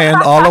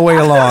pre-planned all the way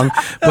along,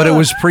 but it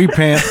was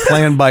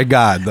pre-planned by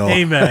God, though.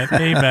 Amen.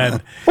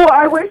 Amen. Well,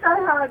 I wish I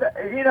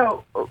had,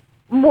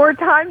 more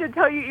time to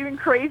tell you even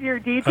crazier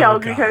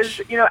details because,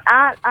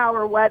 at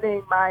our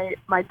wedding,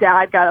 my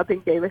dad got up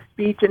and gave a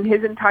speech, and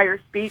his entire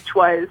speech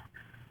was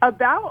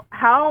about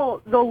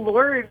how the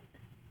Lord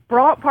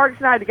brought Parks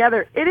and I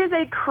together. It is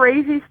a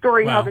crazy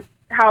story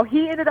how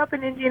he ended up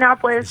in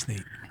Indianapolis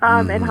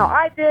and how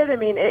I did. I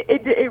mean,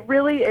 it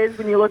really is,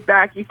 when you look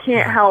back, you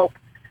can't help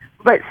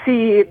but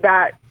see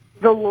that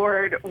the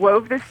Lord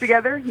wove this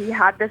together. He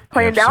had this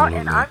planned out,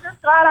 and I'm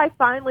just glad I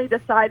finally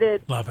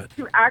decided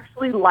to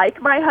actually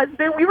like my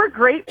husband. We were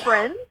great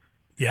friends.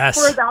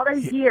 For about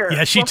a year.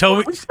 Yeah, she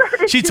told me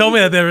that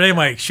the other day,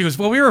 Mike. She goes,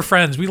 well, we were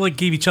friends. We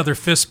gave each other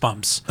fist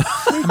bumps.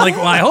 I'm like,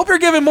 well, I hope you're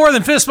giving more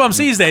than fist bumps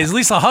these days. At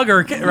least a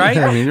hugger, right?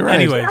 I mean, right.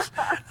 Anyways,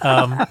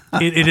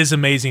 it is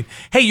amazing.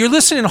 Hey, you're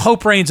listening to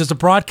Hope Reigns. It's a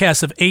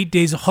broadcast of 8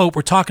 Days of Hope.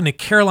 We're talking to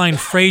Caroline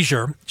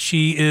Frazier.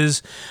 She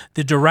is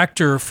the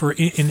director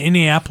in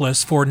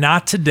Indianapolis for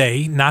Not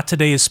Today. Not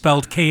Today is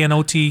spelled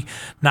KNOT,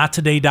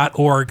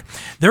 nottoday.org.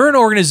 They're an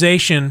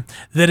organization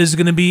that is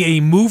going to be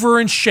a mover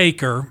and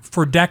shaker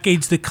for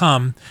decades to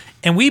come,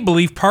 and we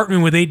believe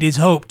partnering with 8 Days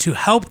Hope to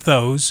help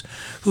those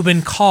who've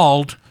been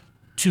called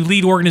to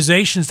lead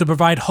organizations to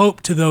provide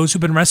hope to those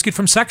who've been rescued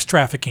from sex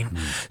trafficking.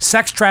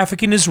 Sex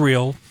trafficking is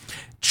real.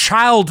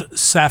 Child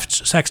sex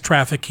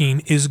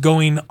trafficking is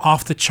going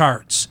off the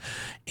charts.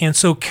 And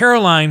so,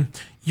 Caroline,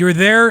 you're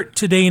there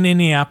today in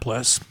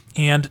Indianapolis,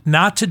 and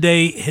Not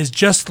Today has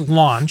just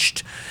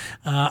launched.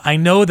 I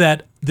know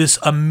that this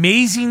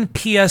amazing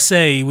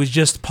PSA was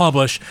just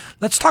published.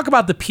 Let's talk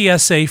about the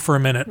PSA for a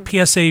minute.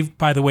 PSA,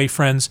 by the way,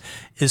 friends,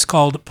 is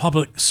called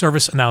Public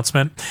Service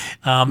Announcement.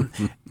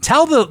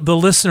 Tell the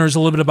listeners a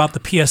little bit about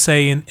the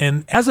PSA,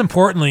 and as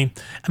importantly,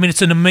 I mean,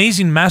 it's an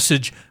amazing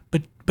message,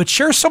 but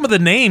share some of the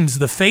names,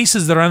 the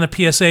faces that are on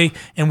the PSA,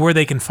 and where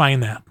they can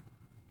find that.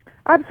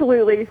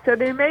 Absolutely. So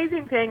the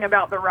amazing thing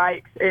about the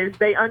Reichs is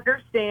they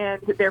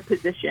understand their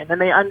position, and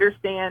they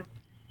understand,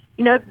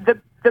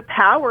 the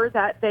power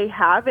that they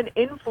have and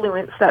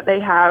influence that they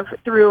have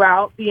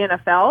throughout the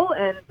NFL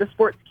and the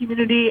sports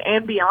community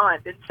and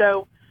beyond. And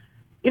so,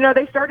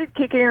 they started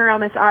kicking around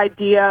this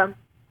idea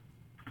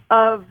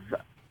of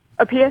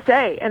a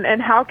PSA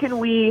and how can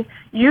we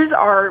use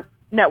our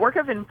network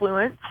of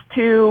influence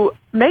to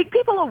make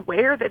people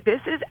aware that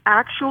this is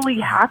actually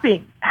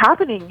happening.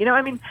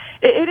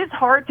 It is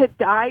hard to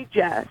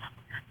digest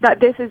that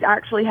this is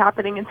actually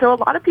happening. And so a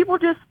lot of people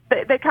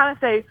they kind of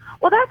say,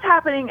 well, that's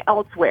happening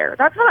elsewhere.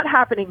 That's not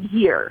happening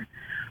here.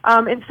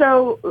 And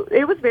so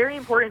it was very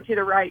important to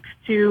the Reichs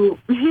to,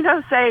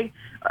 say,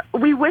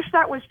 we wish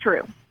that was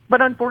true.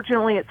 but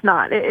unfortunately it's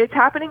not. It's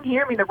happening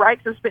here. I mean, the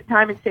Wrights have spent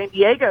time in San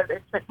Diego.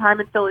 They've spent time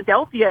in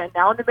Philadelphia and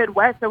now in the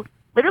Midwest. So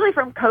literally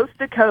from coast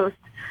to coast,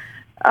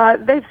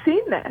 they've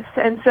seen this.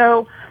 And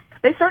so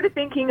they started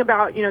thinking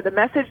about, the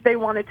message they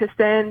wanted to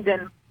send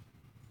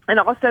and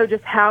also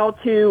just how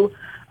to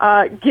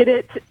get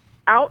it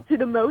out to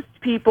the most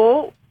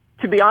people,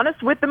 to be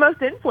honest, with the most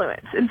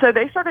influence. And so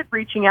they started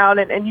reaching out,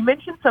 and you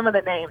mentioned some of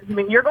the names. I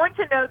mean, you're going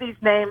to know these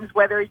names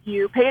whether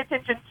you pay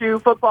attention to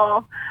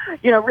football,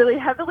 really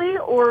heavily,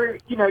 or,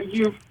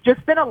 you've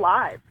just been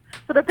alive.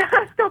 For the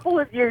past couple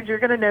of years, you're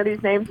going to know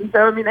these names. And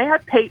so, I mean, they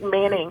had Peyton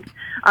Manning,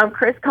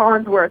 Chris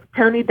Collinsworth,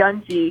 Tony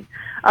Dungy.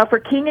 For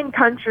King and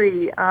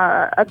Country,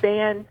 a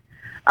band,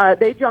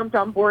 they jumped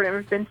on board and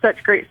have been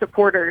such great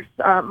supporters.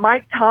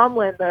 Mike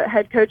Tomlin, the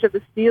head coach of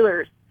the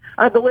Steelers.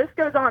 The list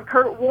goes on.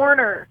 Kurt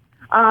Warner.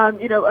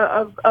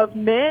 Of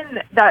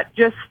men that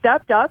just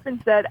stepped up and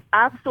said,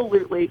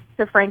 absolutely,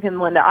 to Frank and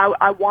Linda,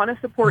 I want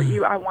to support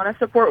you. I want to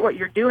support what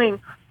you're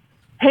doing.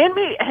 Hand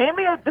me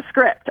the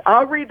script.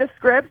 I'll read the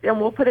script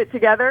and we'll put it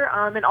together.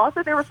 And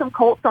also there were some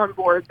Colts on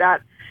board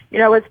that,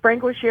 as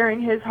Frank was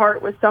sharing his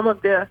heart with some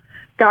of the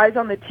guys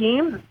on the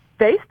team,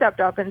 they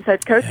stepped up and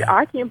said, Coach,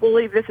 I can't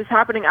believe this is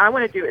happening. I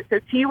want to do it. So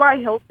T.Y.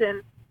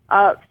 Hilton,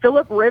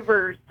 Phillip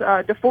Rivers,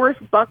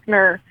 DeForest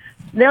Buckner,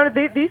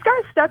 these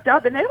guys stepped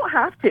up, and they don't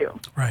have to.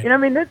 Right.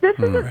 This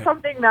isn't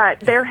something that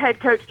their head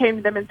coach came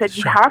to them and said,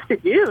 you have to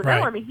do. Right.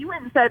 No, I mean, he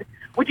went and said,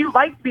 would you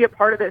like to be a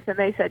part of this? And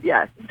they said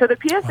yes. So the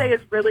PSA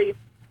is really,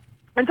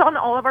 it's on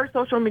all of our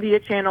social media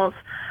channels,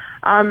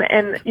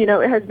 and,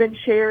 it has been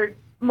shared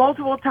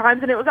multiple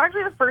times, and it was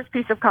actually the first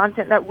piece of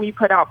content that we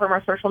put out from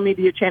our social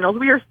media channels.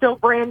 We are still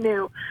brand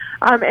new,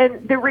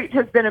 and the reach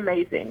has been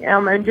amazing.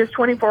 In just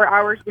 24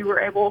 hours, we were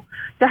able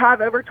to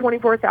have over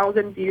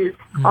 24,000 views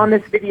on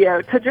this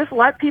video to just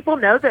let people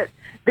know that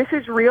this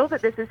is real,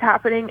 that this is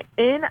happening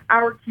in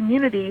our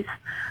communities,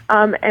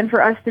 and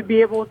for us to be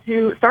able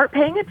to start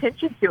paying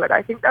attention to it.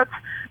 I think that's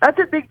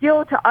a big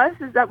deal to us,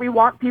 is that we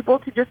want people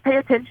to just pay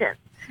attention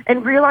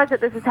and realize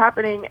that this is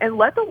happening and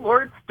let the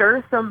Lord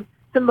stir some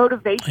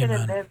motivation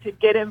in them to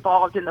get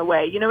involved in the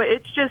way.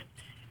 It's just,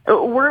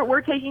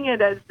 we're taking it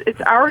as it's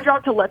our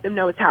job to let them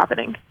know it's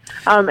happening.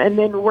 And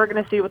then we're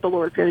going to see what the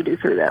Lord's going to do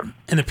through them.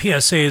 And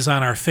the PSA is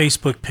on our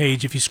Facebook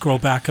page if you scroll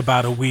back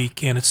about a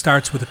week, and it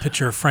starts with a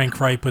picture of Frank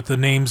Wright, but the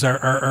names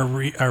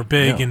are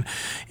big. Yeah.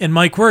 And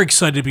Mike, we're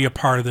excited to be a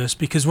part of this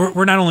because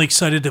we're not only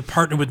excited to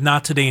partner with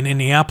Not Today in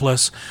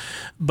Indianapolis,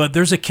 but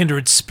there's a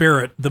kindred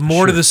spirit. The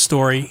more to the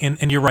story,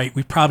 and you're right,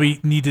 we probably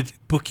need to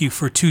book you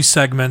for 2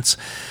 segments,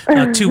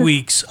 2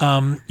 weeks.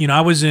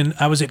 I was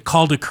at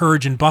Call to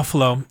Courage in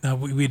Buffalo.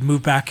 We had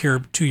moved back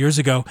here 2 years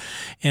ago,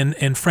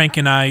 and Frank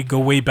and I go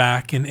way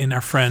back in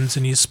our friends,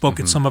 and he spoke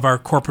at some of our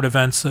corporate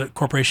events that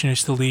Corporation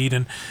used to lead,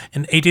 and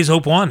 8 Days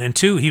Hope 1 and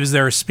 2, he was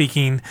there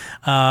speaking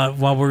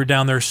while we were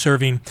down there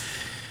serving.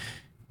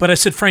 But I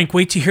said, Frank,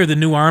 wait to hear the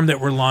new arm that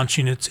we're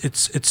launching.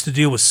 It's to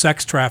deal with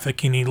sex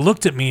trafficking. He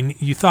looked at me,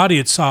 and you thought he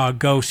had saw a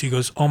ghost. He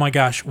goes, oh, my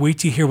gosh, wait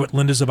to hear what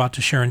Linda's about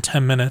to share in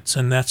 10 minutes.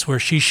 And that's where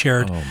she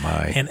shared. Oh,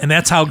 my. And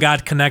that's how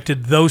God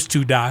connected those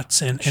 2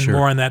 dots, and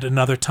more on that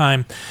another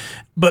time.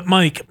 But,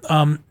 Mike,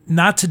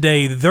 Not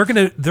Today, they're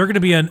gonna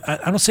be I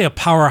don't say a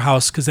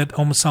powerhouse because that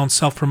almost sounds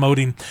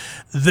self-promoting.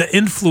 The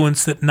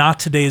influence that Not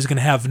Today is going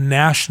to have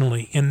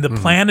nationally, and the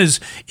plan is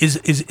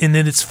in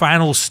its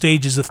final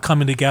stages of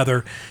coming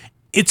together.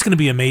 It's going to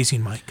be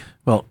amazing, Mike.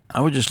 Well,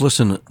 I would just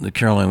listen to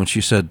Caroline when she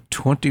said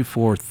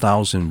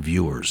 24,000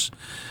 viewers.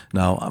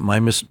 Now, my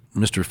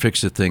Mr.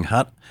 Fix-It thing,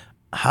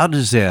 how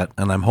does that,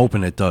 and I'm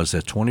hoping it does,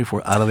 that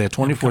 24 out of that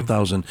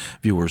 24,000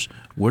 viewers,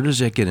 where does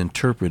that get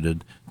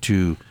interpreted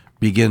to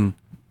begin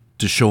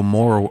to show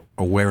more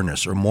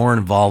awareness or more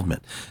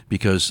involvement?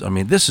 Because, I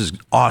mean, this is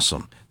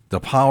awesome,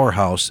 the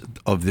powerhouse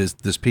of this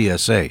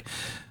PSA.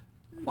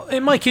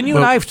 And Mike, and you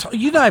and I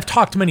have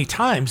talked many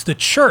times. The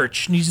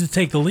church needs to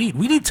take the lead.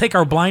 We need to take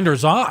our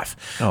blinders off.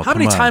 How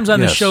many times on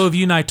the show have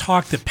you and I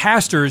talked that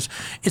pastors?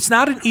 It's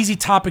not an easy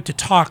topic to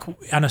talk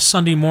on a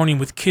Sunday morning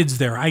with kids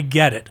there. I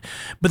get it,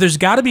 but there's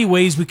got to be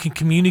ways we can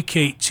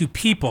communicate to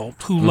people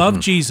who love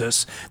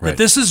Jesus that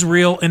this is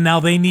real, and now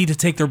they need to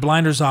take their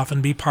blinders off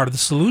and be part of the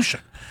solution.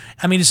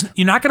 I mean,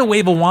 you're not going to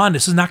wave a wand.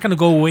 This is not going to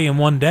go away in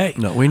one day.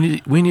 No, we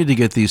need to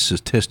get these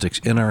statistics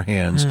in our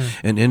hands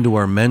and into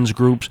our men's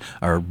groups.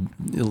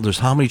 There's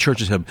how many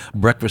churches have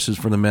breakfasts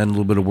for the men, a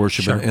little bit of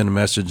worship and a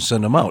message, and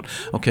send them out.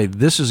 Okay,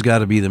 this has got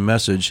to be the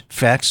message,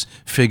 facts,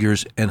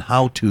 figures, and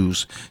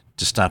how-tos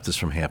to stop this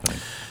from happening.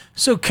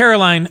 So,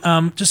 Caroline,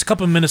 just a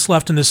couple of minutes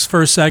left in this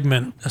first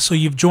segment. So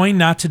you've joined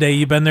Not Today.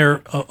 You've been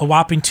there a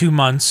whopping 2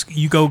 months.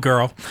 You go,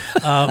 girl.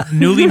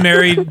 Newly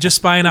married,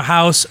 just buying a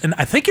house. And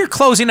I think you're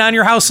closing on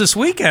your house this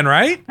weekend,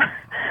 right?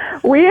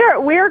 We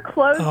are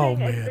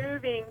closing and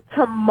moving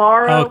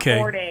tomorrow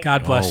morning.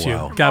 God bless you.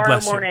 Tomorrow God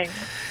bless morning. you.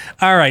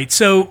 All right,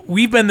 so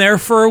we've been there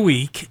for a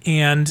week,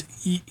 and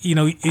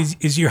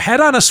is your head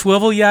on a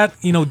swivel yet?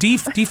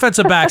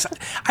 Defensive backs.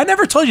 I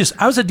never told you this.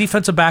 I was a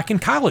defensive back in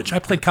college. I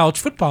played college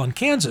football in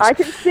Kansas. I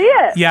can see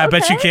it. Yeah, I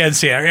bet you can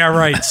see it. Yeah,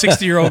 right.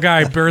 60-year-old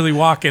guy barely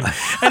walking.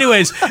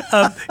 Anyways,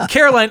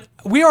 Caroline,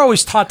 we are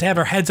always taught to have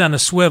our heads on a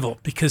swivel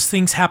because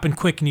things happen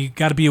quick, and you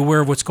got to be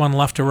aware of what's going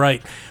left or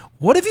right.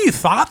 What have you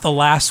thought the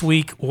last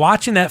week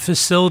watching that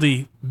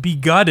facility be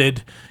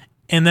gutted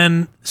and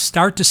then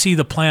start to see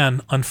the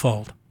plan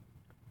unfold?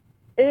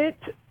 It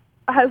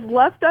has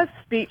left us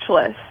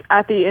speechless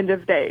at the end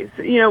of days.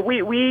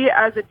 We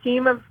as a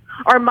team of,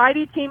 our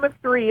mighty team of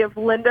three of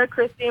Linda,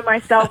 Christy, and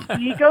myself,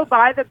 we go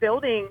by the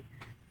building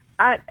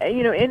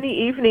in the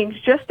evenings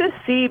just to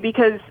see,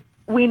 because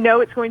we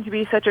know it's going to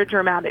be such a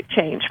dramatic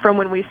change from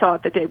when we saw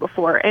it the day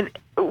before. And,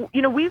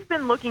 we've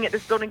been looking at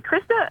this building.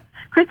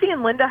 Christy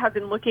and Linda have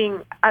been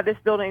looking at this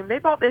building. They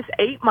bought this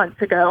 8 months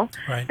ago.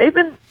 Right. They've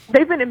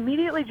been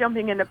immediately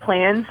jumping into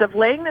plans of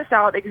laying this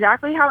out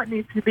exactly how it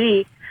needs to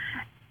be.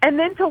 And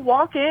then to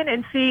walk in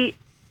and see,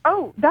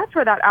 oh, that's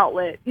where that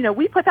outlet,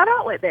 we put that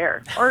outlet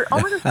there. Or, oh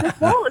my gosh, this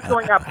wall is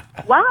going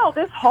up. Wow,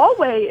 this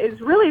hallway is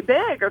really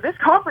big. Or this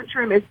conference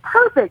room is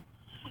perfect.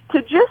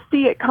 To just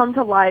see it come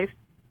to life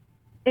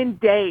in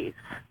days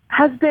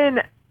has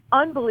been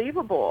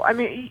unbelievable. I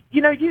mean,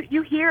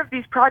 you hear of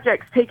these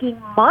projects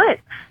taking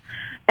months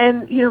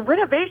and,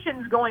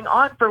 renovations going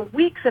on for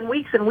weeks and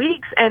weeks and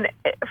weeks. And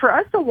for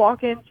us to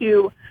walk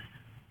into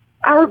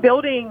our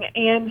building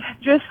and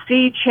just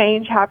see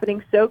change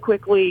happening so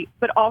quickly,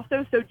 but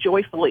also so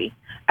joyfully.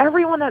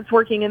 Everyone that's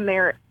working in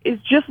there is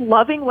just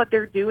loving what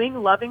they're doing,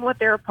 loving what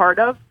they're a part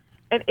of.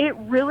 And it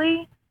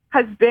really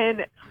has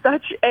been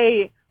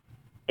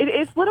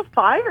it's lit a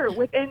fire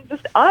within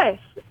just us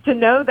to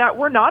know that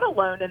we're not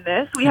alone in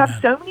this. We have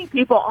so many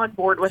people on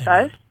board with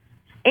us,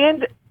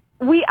 and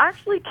we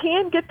actually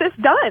can get this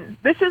done.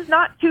 This is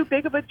not too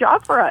big of a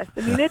job for us.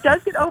 I mean, it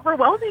does get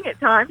overwhelming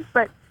at times,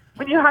 but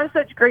when you have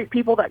such great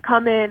people that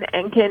come in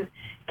and can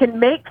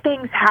make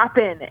things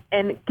happen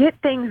and get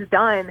things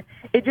done,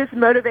 it just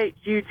motivates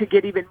you to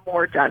get even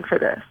more done for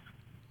this.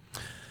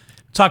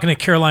 Talking to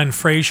Caroline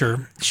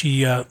Frazier,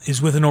 she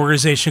is with an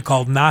organization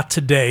called Not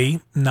Today.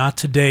 Not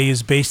Today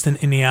is based in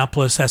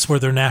Indianapolis. That's where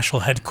their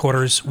national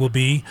headquarters will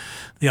be.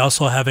 They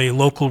also have a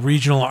local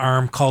regional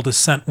arm called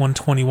Ascent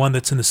 121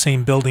 that's in the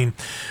same building.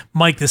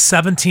 Mike, the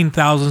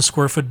 17,000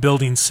 square foot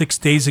building 6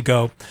 days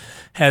ago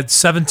had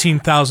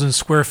 17,000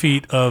 square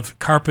feet of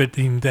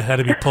carpeting that had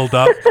to be pulled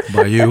up.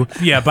 By you?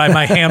 Yeah, by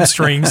my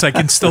hamstrings. I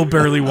can still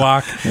barely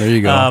walk. There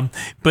you go.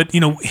 But,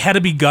 had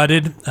to be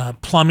gutted.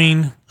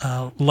 Plumbing,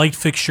 light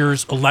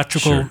fixtures,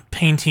 electrical,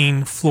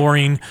 painting,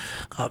 flooring.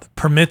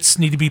 Permits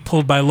need to be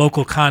pulled by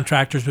local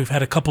contractors. We've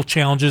had a couple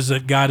challenges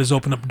that God has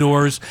opened up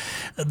doors.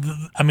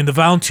 The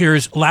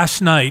volunteers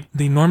last night,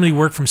 they normally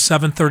work from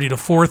 7:30 to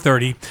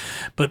 4:30,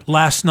 but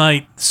last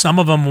night, some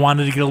of them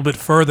wanted to get a little bit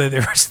further. They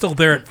were still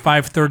there at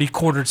 5:30,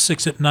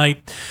 5:45 at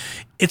night.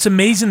 It's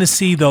amazing to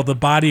see, though, the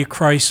body of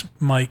Christ,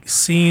 Mike,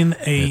 seeing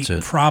a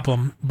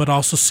problem, but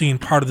also seeing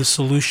part of the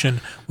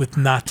solution with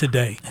Not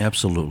Today.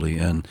 Absolutely.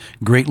 And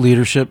great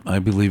leadership. I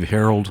believe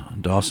Harold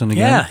Dawson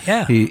again.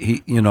 Yeah.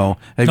 He no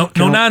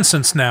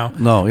nonsense now.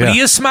 No, yeah. But he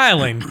is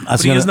smiling.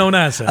 But he is no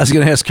nonsense. I was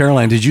going to ask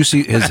Caroline, did you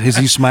see, has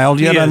he smiled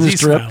yet on this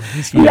trip?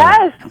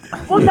 Yes.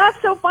 Well,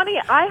 that's so funny.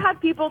 I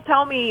had people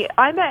tell me,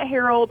 I met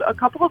Harold a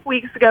couple of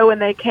weeks ago when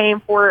they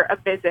came for a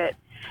visit.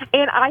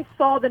 And I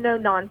saw the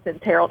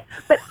no-nonsense Harold.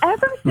 But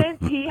ever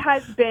since he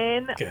has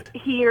been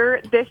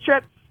here this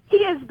trip,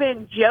 he has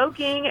been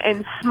joking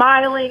and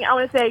smiling. I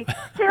want to say,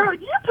 Harold,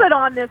 you put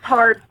on this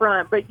hard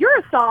front, but you're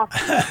a soft.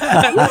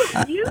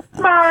 you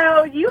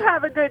smile, you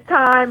have a good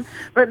time.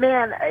 But,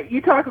 man,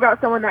 you talk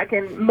about someone that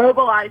can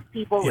mobilize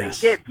people and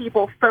get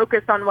people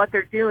focused on what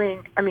they're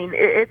doing. I mean,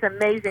 it's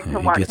amazing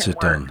to watch him gets it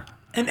work. done.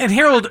 And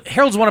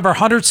Harold's one of our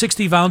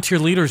 160 volunteer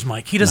leaders,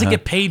 Mike. He doesn't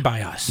get paid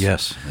by us.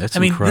 Yes, that's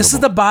incredible. This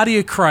is the body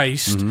of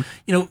Christ.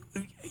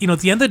 Mm-hmm. At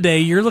the end of the day,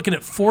 you're looking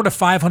at $400,000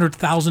 to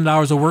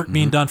 $500,000 of work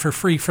being done for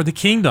free for the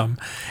kingdom.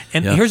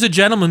 And here's a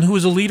gentleman who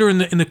was a leader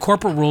in the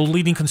corporate world,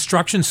 leading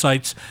construction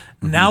sites,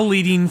 now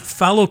leading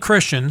fellow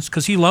Christians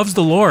because he loves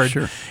the Lord.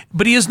 Sure.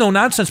 But he is no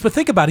nonsense. But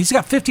think about it. He's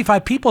got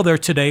 55 people there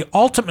today,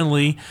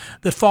 ultimately,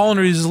 that fall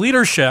under his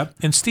leadership.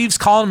 And Steve's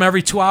calling him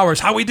every 2 hours.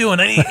 How we doing?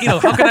 How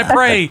can I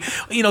pray?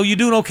 You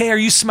doing okay? Are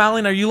you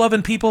smiling? Are you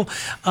loving people?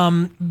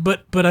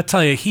 But I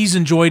tell you, he's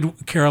enjoyed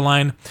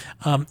Caroline.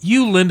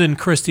 You, Linda, and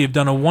Christy have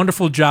done a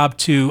wonderful job,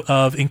 too,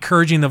 of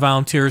encouraging the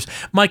volunteers.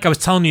 Mike, I was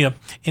telling you,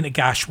 and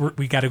gosh,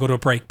 we got to go to a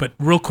break, but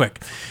real quick.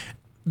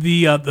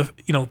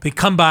 they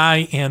come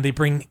by and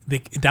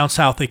down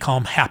south they call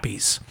them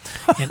happies,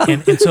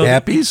 and so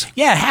Happies?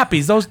 Yeah,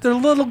 happies. They're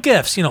little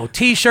gifts,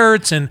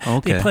 T-shirts, and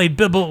Okay. they played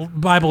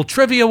Bible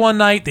trivia one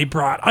night. They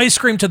brought ice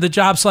cream to the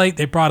job site.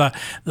 They brought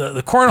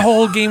the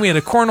cornhole game. We had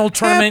a cornhole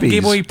tournament. Happies.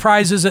 Gave away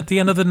prizes at the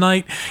end of the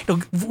night.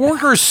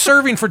 Workers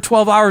serving for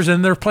 12 hours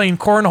and they're playing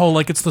cornhole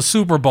like it's the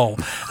Super Bowl.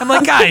 I'm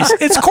like, guys,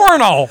 it's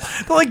cornhole.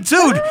 They're like,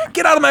 dude,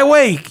 get out of my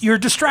way. You're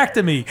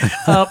distracting me.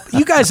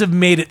 You guys have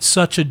made it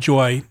such a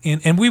joy,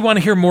 and we want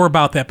to hear more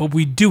about that, but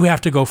we do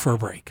have to go for a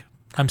break.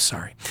 I'm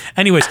sorry.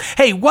 Anyways,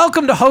 hey,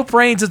 welcome to Hope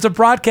Reigns. It's a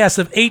broadcast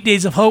of 8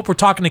 Days of Hope. We're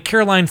talking to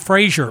Caroline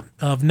Frazier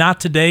of Not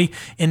Today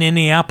in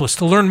Indianapolis.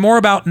 To learn more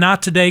about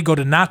Not Today, go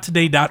to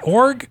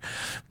nottoday.org.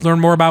 Learn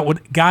more about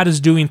what God is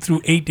doing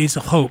through 8 Days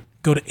of Hope.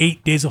 Go to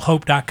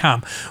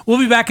 8daysofhope.com. We'll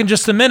be back in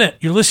just a minute.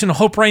 You're listening to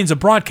Hope Reigns, a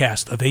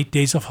broadcast of 8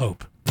 Days of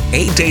Hope.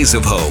 8 Days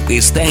of Hope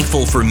is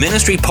thankful for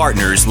ministry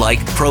partners like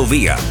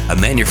Provia, a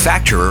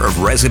manufacturer of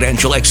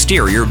residential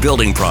exterior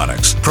building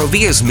products.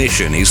 Provia's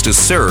mission is to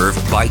serve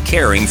by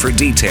caring for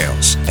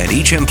details, and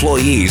each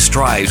employee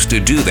strives to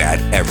do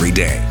that every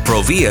day.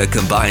 Provia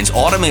combines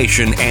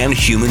automation and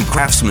human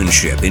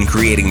craftsmanship in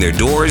creating their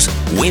doors,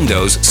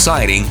 windows,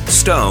 siding,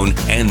 stone,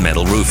 and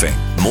metal roofing.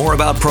 More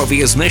about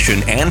Provia's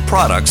mission and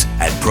products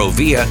at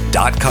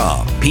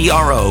provia.com.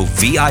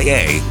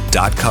 PROVIA.com.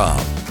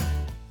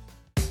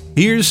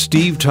 Here's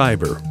Steve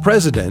Tiber,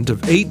 president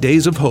of 8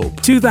 Days of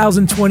Hope.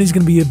 2020 is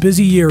going to be a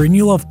busy year, and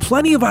you'll have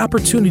plenty of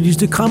opportunities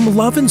to come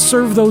love and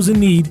serve those in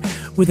need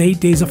with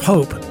 8 Days of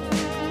Hope.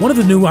 One of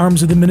the new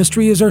arms of the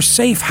ministry is our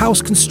Safe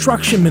House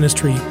Construction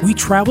Ministry. We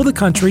travel the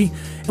country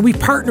and we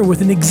partner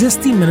with an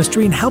existing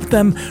ministry and help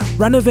them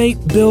renovate,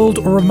 build,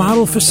 or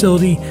remodel a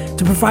facility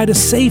to provide a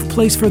safe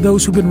place for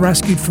those who've been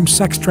rescued from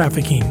sex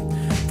trafficking.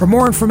 For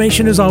more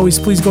information, as always,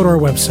 please go to our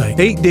website.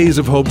 8 Days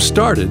of Hope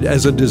started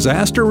as a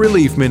disaster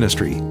relief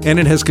ministry, and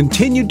it has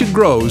continued to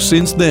grow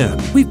since then.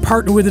 We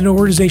partner with an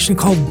organization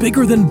called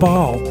Bigger Than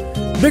Ball.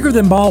 Bigger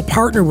Than Ball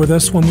partnered with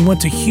us when we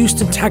went to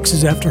Houston,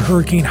 Texas after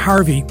Hurricane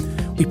Harvey.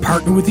 We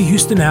partnered with the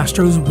Houston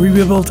Astros. We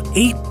rebuilt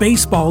 8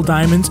 baseball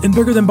diamonds in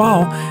Bigger Than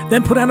Ball,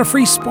 then put on a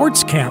free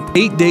sports camp.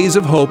 8 Days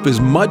of Hope is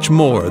much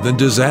more than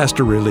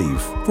disaster relief.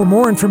 For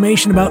more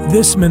information about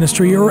this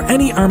ministry or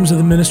any arms of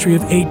the ministry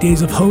of 8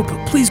 Days of Hope,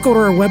 please go to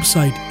our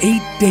website,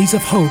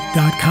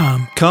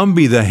 8daysofhope.com. Come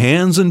be the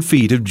hands and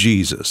feet of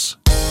Jesus.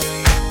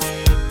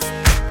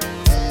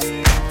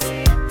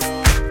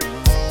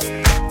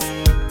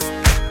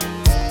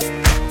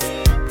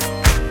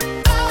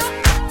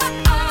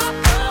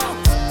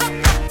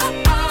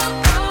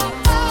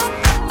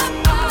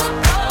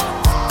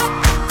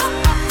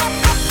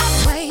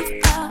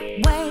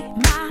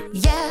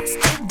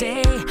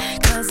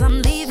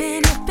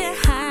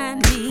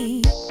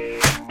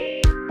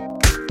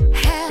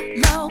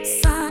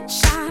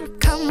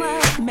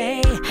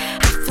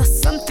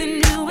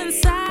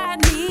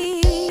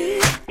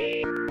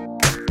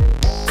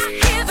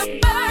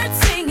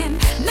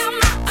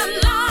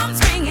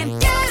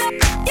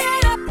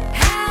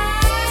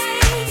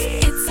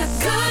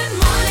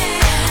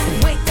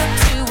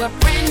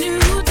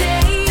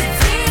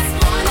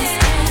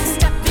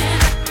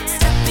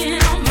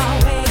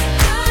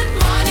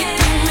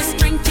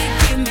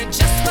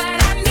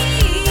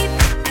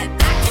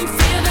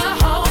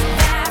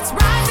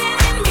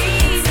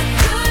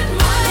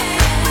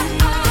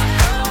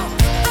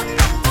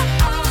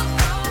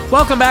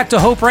 Welcome back to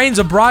Hope Reigns,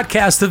 a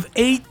broadcast of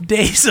 8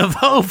 Days of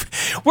Hope.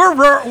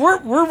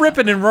 We're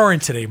ripping and roaring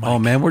today, Mike. Oh,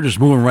 man, we're just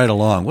moving right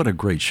along. What a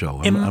great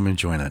show. I'm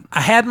enjoying it.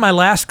 I had my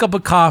last cup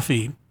of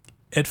coffee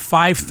at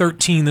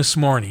 5:13 this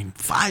morning.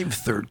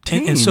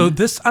 5:13? And so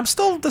this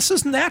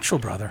is natural,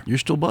 brother. You're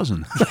still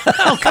buzzing.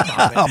 Oh, come on,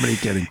 man. I'm only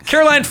kidding.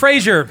 Caroline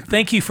Frazier,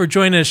 thank you for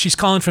joining us. She's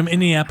calling from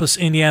Indianapolis,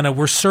 Indiana.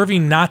 We're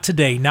serving Not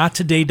Today,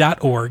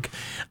 nottoday.org.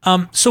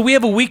 So we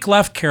have a week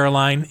left,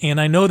 Caroline,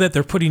 and I know that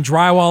they're putting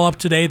drywall up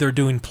today. They're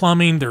doing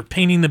plumbing. They're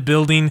painting the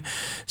building.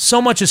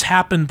 So much has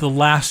happened the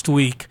last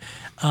week.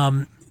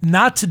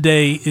 Not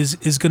Today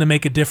is going to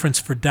make a difference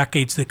for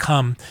decades to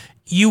come.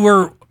 You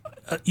were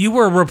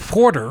a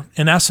reporter,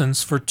 in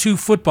essence, for 2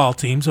 football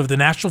teams of the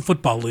National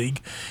Football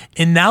League,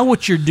 and now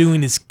what you're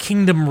doing is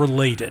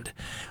kingdom-related.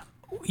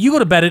 You go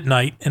to bed at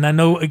night, and I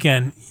know,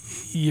 again,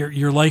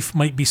 your life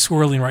might be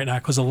swirling right now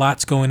because a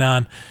lot's going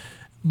on,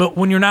 but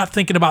when you're not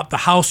thinking about the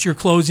house you're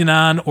closing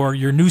on or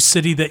your new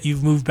city that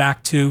you've moved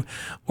back to,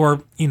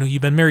 or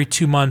you've been married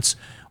 2 months,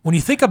 when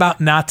you think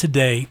about Not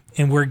Today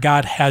and where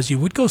God has you,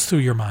 what goes through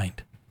your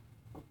mind?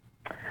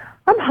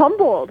 I'm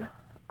humbled.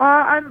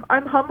 I'm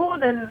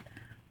humbled, and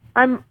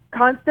I'm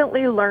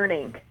constantly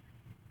learning.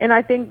 And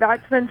I think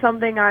that's been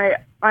something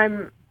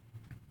I'm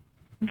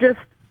just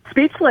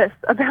speechless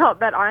about,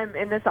 that I'm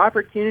in this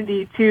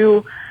opportunity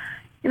to,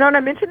 and I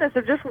mentioned this,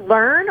 of just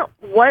learn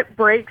what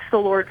breaks the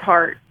Lord's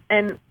heart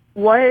and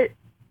what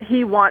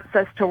He wants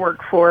us to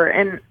work for.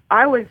 And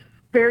I was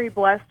very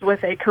blessed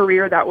with a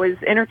career that was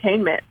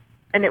entertainment,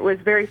 and it was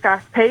very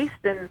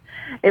fast-paced, and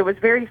it was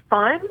very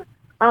fun.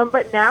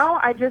 But now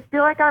I just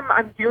feel like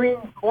I'm doing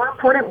more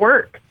important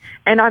work,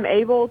 and I'm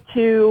able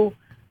to,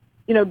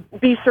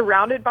 be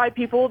surrounded by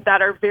people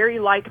that are very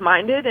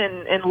like-minded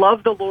and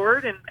love the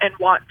Lord and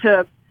want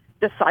to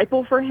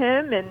disciple for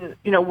him and,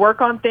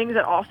 work on things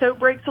that also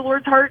breaks the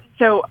Lord's heart.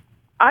 So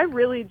I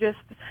really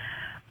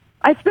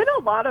I spend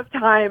a lot of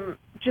time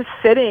just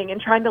sitting and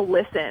trying to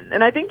listen.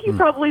 And I think you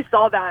probably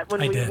saw that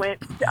when we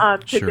went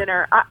to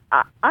dinner.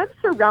 I'm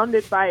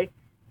surrounded by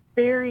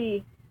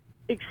very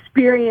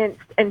experienced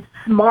and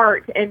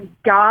smart and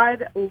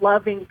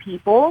God-loving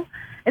people.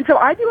 And so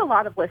I do a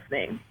lot of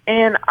listening.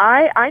 And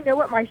I know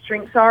what my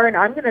strengths are, and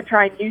I'm going to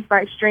try and use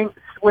my strengths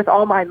with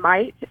all my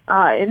might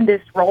in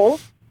this role.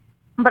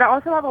 But I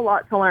also have a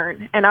lot to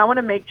learn, and I want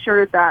to make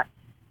sure that,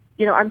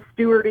 I'm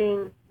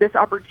stewarding this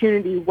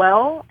opportunity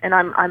well, and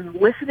I'm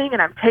listening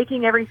and I'm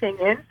taking everything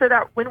in so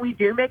that when we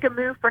do make a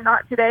move for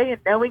Not Today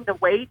and knowing the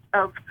weight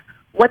of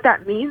what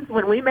that means,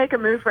 when we make a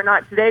move for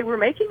Not Today, we're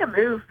making a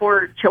move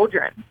for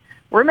children.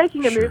 We're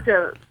making a move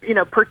to,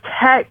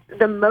 protect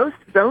the most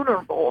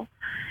vulnerable.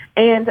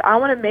 And I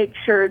want to make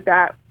sure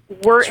that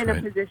we're in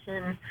a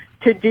position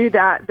to do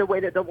that the way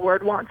that the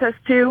Lord wants us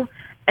to,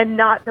 and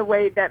not the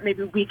way that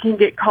maybe we can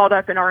get caught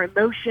up in our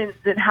emotions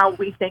and how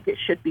we think it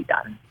should be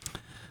done.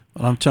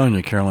 Well, I'm telling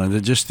you, Caroline,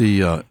 that just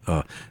the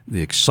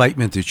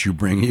excitement that you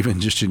bring, even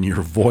just in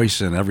your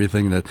voice and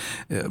everything.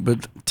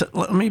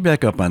 Let me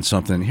back up on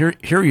something.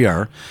 Here you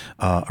are,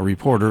 a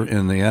reporter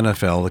in the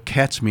NFL, the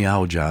cat's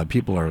meow job.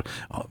 People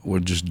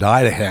would just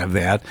die to have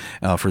that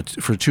for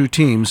two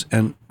teams.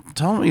 And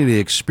tell me the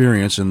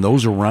experience and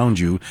those around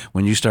you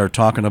when you start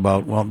talking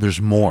about, well,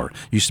 there's more.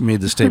 You made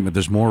the statement,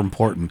 there's more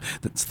important.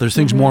 There's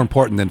things more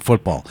important than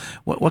football.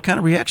 What kind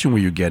of reaction were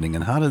you getting,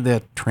 and how did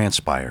that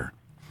transpire?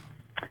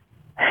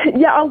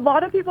 Yeah, a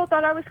lot of people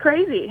thought I was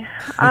crazy.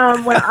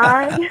 When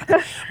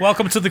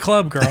Welcome to the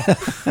club, girl.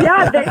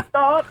 Yeah, they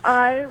thought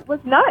I was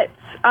nuts.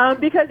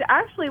 Because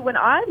actually, when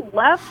I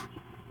left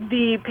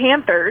the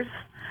Panthers,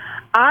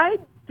 I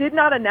did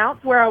not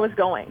announce where I was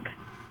going.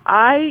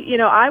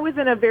 I was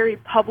in a very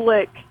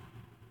public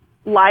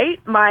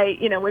light.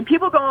 When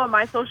people go on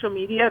my social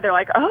media, they're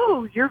like,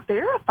 "Oh, you're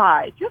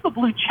verified. You have a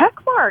blue check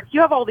mark.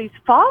 You have all these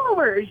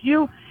followers.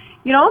 Oh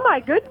my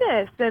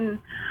goodness." And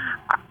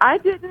I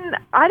didn't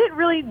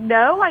really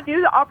know. I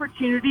knew the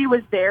opportunity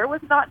was there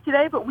with Not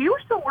Today, but we were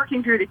still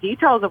working through the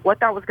details of what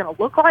that was going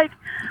to look like.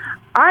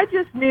 I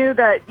just knew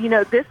that,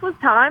 this was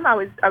time. I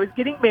was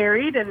getting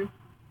married, and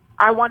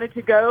I wanted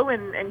to go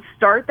and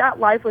start that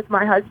life with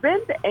my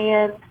husband.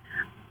 And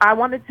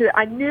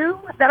I knew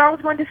that I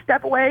was going to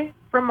step away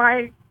from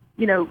my,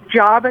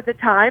 job at the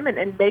time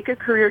and make a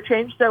career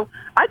change. So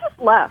I just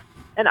left,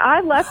 and I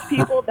left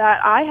people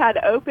that I had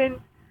opened,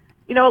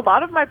 a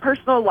lot of my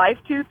personal life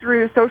to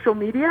through social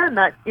media, and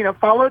that,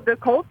 followed the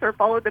Colts or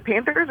followed the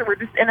Panthers or were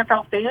just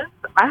NFL fans.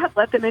 I had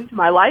let them into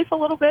my life a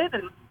little bit,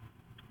 and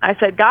I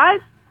said,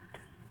 "Guys,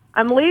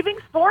 I'm leaving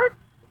sports.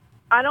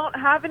 I don't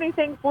have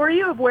anything for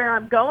you of where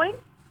I'm going.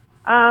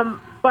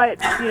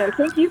 But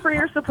thank you for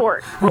your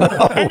support."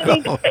 And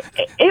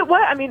it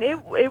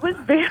was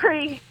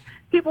very,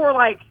 people were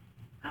like,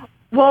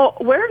 "Well,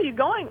 where are you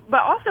going?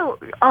 But also,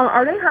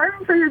 are they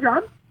hiring for your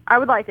job? I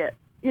would like it."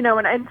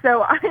 And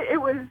so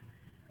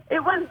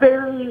it was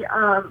very,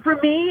 for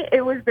me,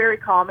 it was very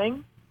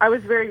calming. I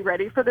was very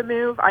ready for the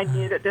move. I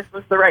knew that this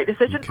was the right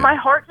decision. Okay. My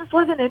heart just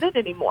wasn't in it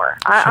anymore.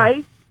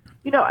 Sure.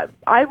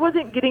 I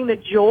wasn't getting the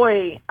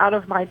joy out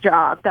of my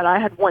job that I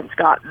had once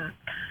gotten.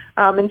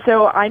 And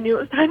so I knew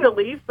it was time to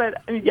leave.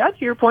 But to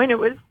your point,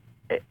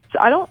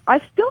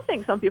 I still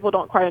think some people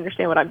don't quite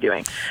understand what I'm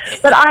doing,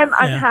 but I'm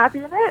happy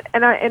in it.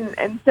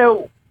 And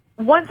so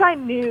once I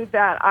knew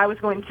that I was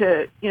going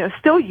to,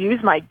 still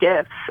use my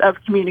gifts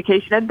of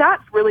communication, and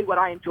that's really what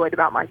I enjoyed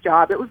about my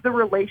job. It was the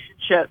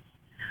relationships.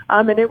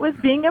 And it was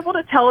being able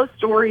to tell a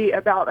story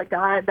about a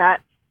guy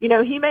that, he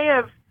may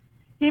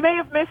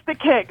have missed the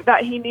kick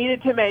that he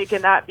needed to make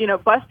and that,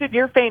 busted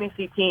your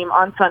fantasy team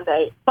on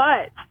Sunday.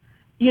 But,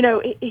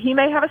 he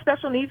may have a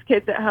special needs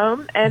kids at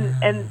home,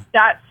 and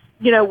that's,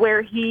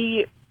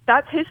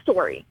 that's his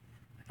story.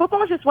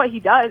 Football is just what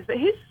he does, but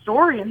his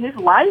story and his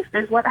life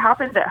is what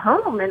happens at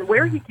home and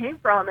where he came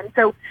from. And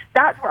so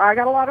that's where I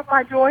got a lot of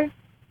my joy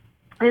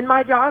in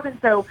my job. And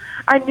so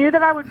I knew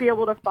that I would be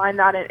able to find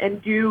that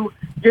and do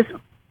just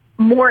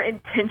more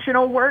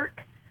intentional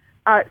work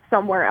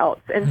somewhere else.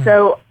 And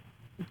so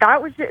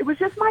it was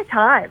just my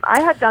time.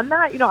 I had done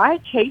that. I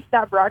had chased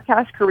that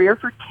broadcast career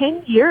for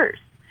 10 years.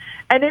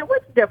 And it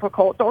was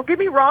difficult. Don't get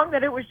me wrong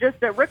that it was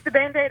just a rip the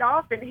Band-Aid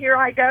off and here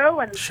I go.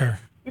 And, sure.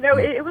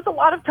 It was a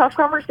lot of tough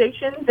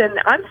conversations, and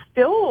I'm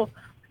still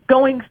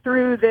going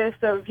through this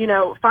of,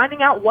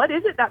 finding out what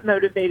is it that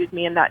motivated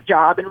me in that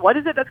job and what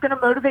is it that's going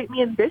to motivate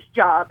me in this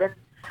job.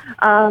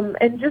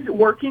 And just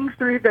working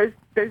through those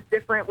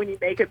different, when you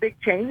make a big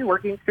change,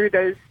 working through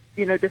those,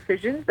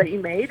 decisions that you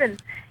made.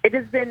 And it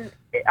has been,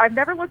 I've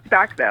never looked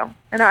back though.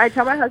 And I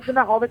tell my husband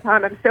that all the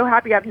time. I'm so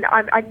happy.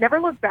 I never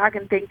look back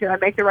and think, did I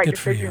make the right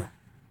decision?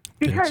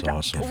 Because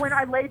awesome. when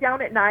I lay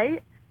down at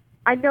night,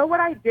 I know what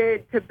I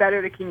did to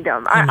better the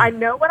kingdom. I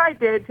know what I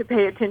did to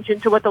pay attention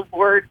to what the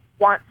Lord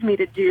wants me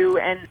to do,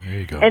 and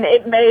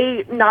it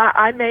may not.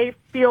 I may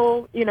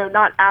feel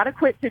not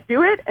adequate to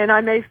do it, and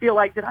I may feel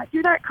like, did I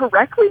do that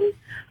correctly?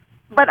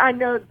 But I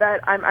know that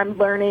I'm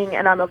learning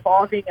and I'm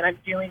evolving and I'm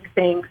doing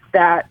things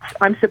that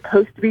I'm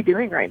supposed to be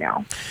doing right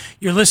now.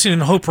 You're listening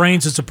to Hope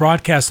Reigns. It's a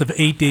broadcast of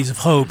 8 Days of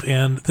Hope.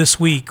 And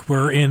this week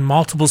we're in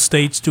multiple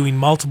states doing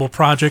multiple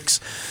projects,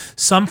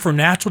 some for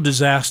natural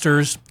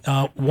disasters,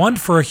 one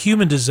for a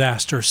human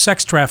disaster,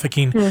 sex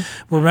trafficking.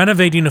 We're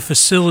renovating a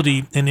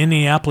facility in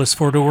Indianapolis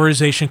for an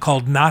organization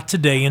called Not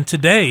Today. And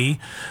today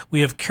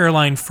we have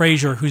Caroline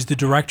Frazier, who's the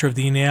director of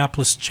the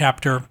Indianapolis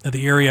chapter of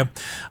the area.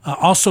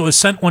 Also,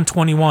 Ascent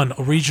 121,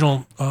 a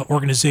regional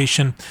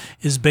organization,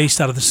 is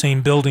based out of the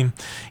same building.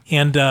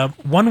 And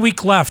 1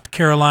 week left,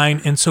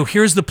 Caroline. And so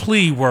here's the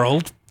plea,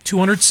 world,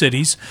 200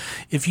 cities.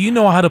 If you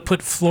know how to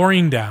put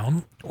flooring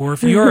down, or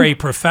if you're a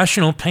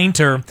professional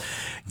painter,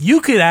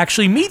 you could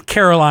actually meet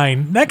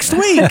Caroline next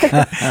week.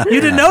 You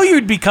didn't know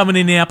you'd be coming to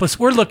Indianapolis.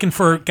 We're looking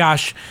for,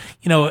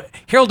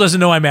 Harold doesn't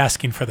know I'm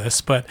asking for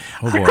this, but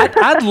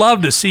I'd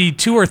love to see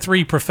 2 or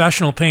 3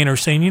 professional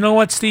painters saying, you know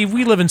what, Steve,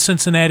 we live in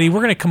Cincinnati.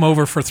 We're going to come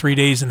over for 3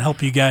 days and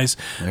help you guys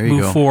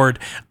move forward.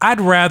 I'd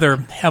rather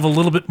have a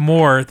little bit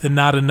more than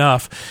not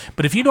enough.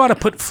 But if you know how to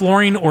put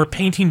flooring or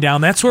painting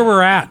down, that's where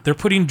we're at. They're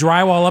putting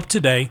drywall up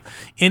today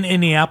in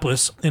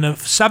Indianapolis in a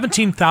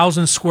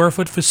 17,000 square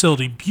foot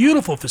facility.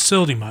 Beautiful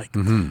facility, Mike.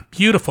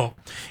 Beautiful.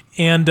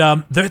 And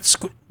we're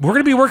going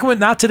to be working with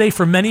Not Today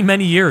for many,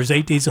 many years.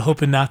 8 Days of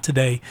Hope and Not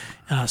Today.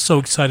 So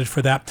excited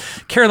for that.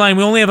 Caroline,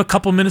 we only have a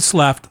couple minutes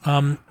left.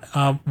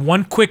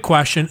 One quick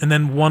question and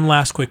then one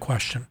last quick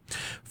question.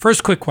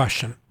 First quick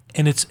question,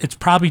 and it's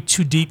probably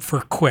too deep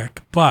for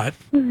quick, but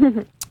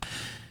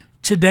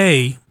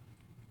today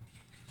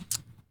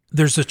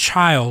there's a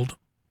child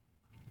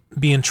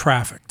being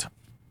trafficked.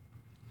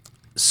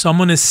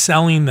 Someone is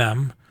selling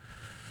them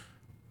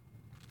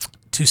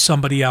to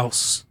somebody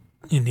else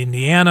in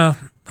Indiana,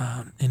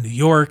 in New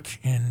York,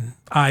 in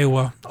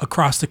Iowa,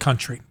 across the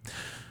country.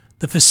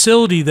 The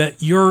facility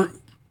that you're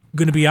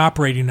going to be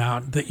operating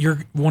out, that you're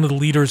one of the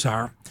leaders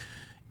are,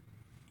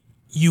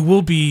 you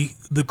will be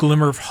the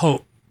glimmer of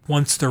hope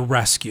once they're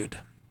rescued.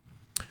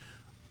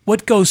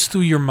 What goes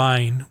through your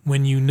mind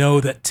when you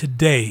know that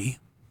today,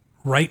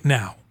 right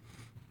now,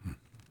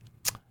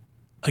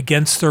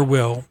 against their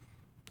will,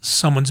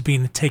 someone's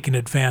being taken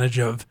advantage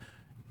of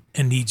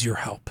and needs your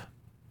help?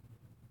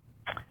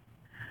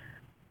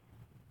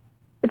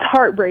 It's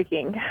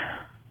heartbreaking.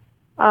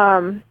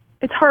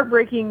 It's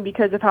heartbreaking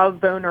because of how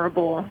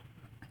vulnerable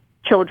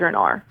children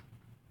are,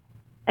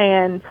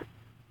 and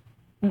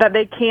that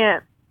they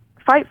can't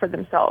fight for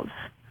themselves.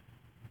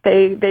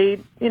 They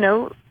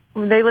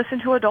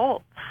listen to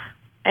adults,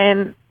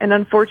 and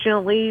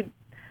unfortunately,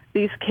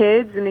 these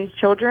kids and these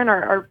children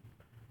are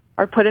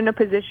put in a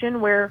position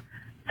where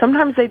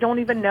sometimes they don't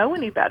even know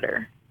any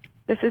better.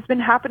 This has been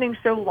happening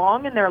so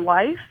long in their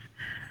life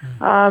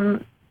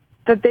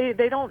that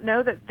they don't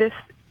know that this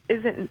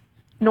isn't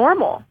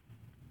normal.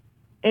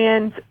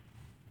 And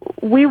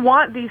we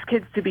want these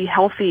kids to be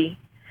healthy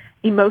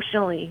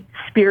emotionally,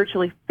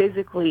 spiritually,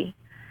 physically,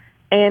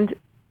 and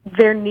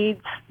there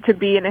needs to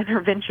be an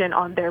intervention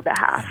on their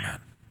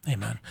behalf.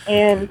 Amen.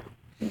 And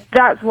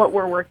that's what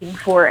we're working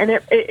for. And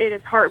it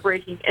is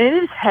heartbreaking, and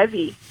it is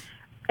heavy.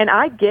 And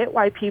I get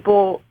why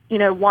people,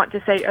 want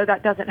to say, oh,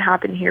 that doesn't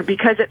happen here,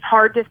 because it's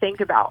hard to think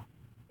about.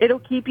 It'll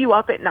keep you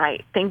up at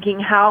night thinking,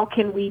 how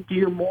can we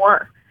do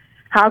more?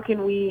 How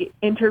can we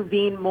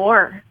intervene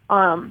more?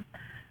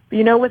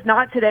 With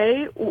Not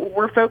Today,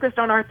 we're focused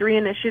on our 3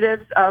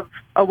 initiatives of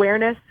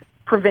awareness,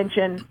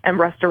 prevention, and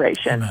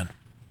restoration. Amen.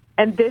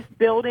 And this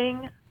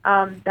building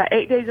that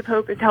 8 Days of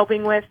Hope is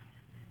helping with,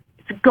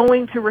 it's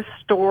going to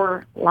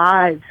restore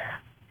lives.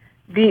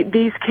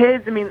 These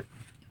kids,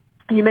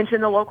 you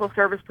mentioned the local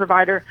service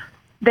provider.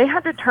 They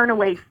had to turn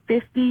away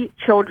 50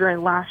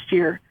 children last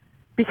year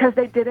because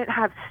they didn't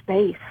have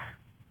space.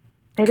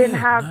 They didn't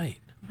have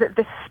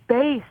the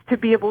space to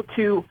be able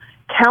to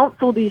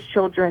counsel these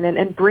children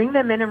and bring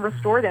them in and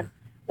restore them.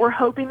 We're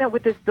hoping that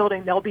with this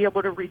building, they'll be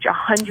able to reach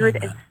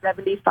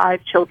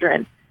 175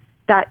 children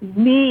that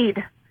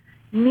need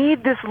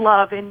this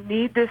love and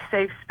need this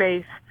safe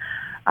space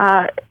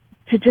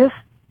to just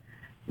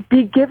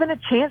be given a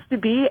chance to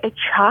be a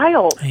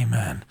child.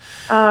 Amen.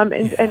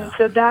 And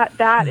so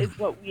that is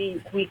what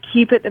we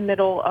keep at the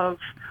middle of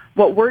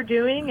what we're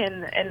doing,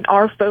 and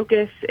our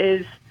focus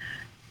is,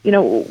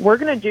 we're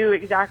going to do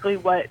exactly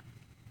what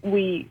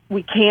we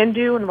can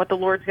do and what the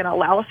Lord's going to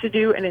allow us to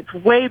do, and it's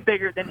way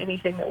bigger than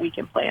anything that we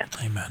can plan.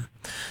 Amen.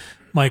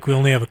 Mike, we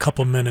only have a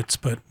couple minutes,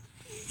 but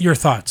your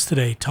thoughts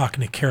today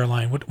talking to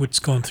Caroline, what's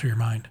going through your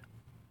mind?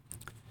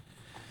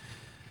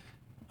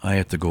 I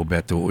have to go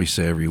back to what we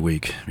say every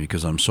week,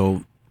 because I'm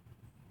so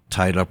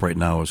tied up right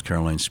now as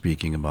Caroline's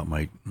speaking about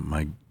my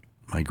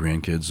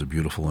grandkids, the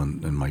beautiful,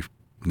 and my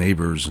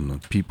neighbors and the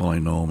people I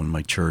know and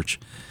my church.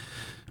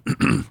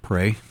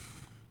 Pray,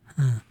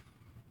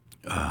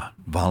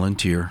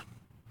 volunteer,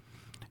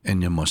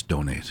 and you must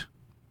donate.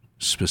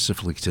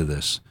 specifically to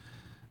this.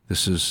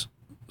 This is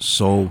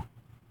so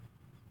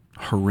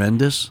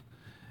horrendous,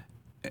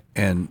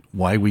 and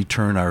why we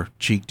turn our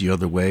cheek the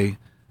other way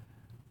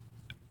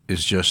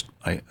is just,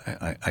 I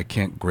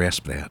can't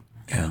grasp that.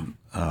 And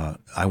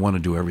I want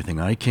to do everything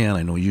I can.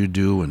 I know you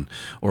do, and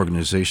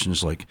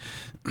organizations like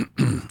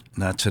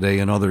Not Today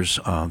and others,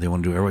 they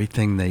want to do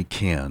everything they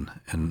can.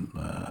 And,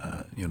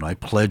 I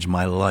pledge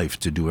my life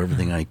to do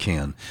everything I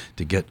can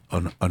to get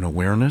an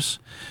awareness.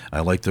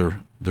 I like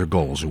their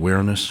goals: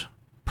 awareness,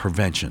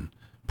 prevention,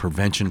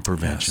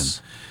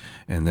 yes.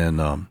 And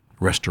then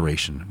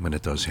restoration when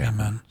it does happen.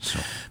 Amen. So.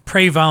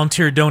 Pray,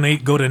 volunteer,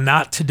 donate. Go to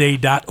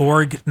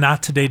nottoday.org,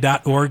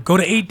 nottoday.org. Go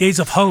to 8 Days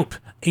of Hope,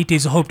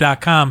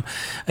 8daysofhope.com.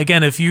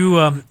 Again, if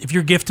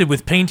you're gifted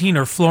with painting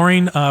or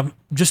flooring,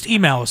 just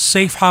email us,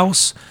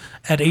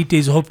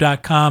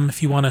 safehouse@8daysofhope.com.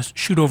 If you want to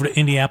shoot over to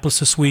Indianapolis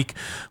this week,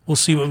 we'll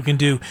see what we can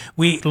do.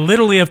 We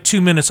literally have 2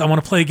 minutes. I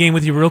want to play a game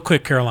with you real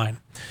quick, Caroline.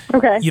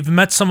 Okay. You've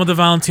met some of the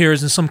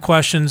volunteers, and some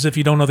questions, if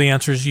you don't know the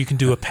answers, you can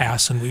do a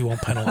pass and we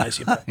won't penalize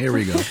you. Here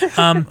we go.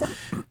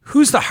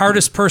 Who's the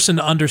hardest person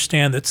to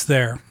understand that's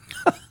there?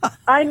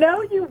 I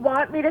know you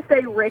want me to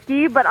say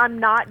Ricky, but I'm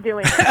not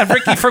doing it.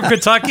 Ricky from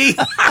Kentucky?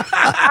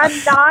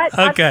 I'm not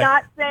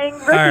saying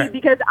Ricky right.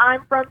 because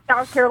I'm from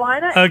South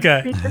Carolina and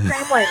Okay. speak the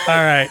same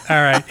language.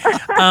 All right.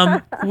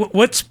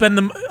 What's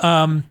been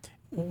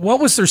what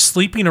was their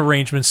sleeping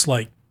arrangements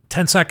like?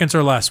 10 seconds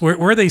or less. Where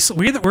are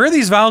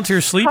these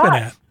volunteers sleeping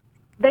at?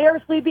 They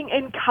are sleeping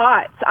in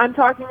cots. I'm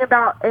talking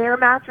about air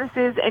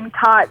mattresses and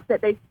cots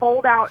that they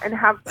fold out and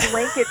have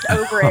blankets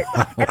over it.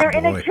 And they're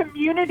in a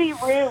community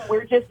room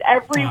where just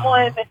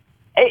everyone.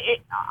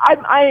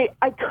 I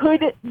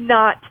could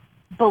not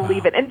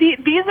believe it. And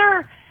these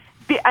are,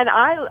 and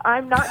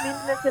I'm not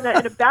meaning this in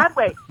a bad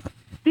way.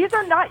 These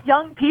are not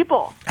young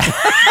people.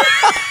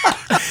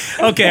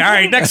 Okay, all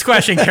right. Next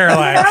question,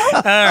 Caroline.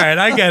 All right,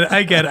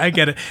 I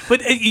get it.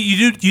 But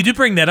you do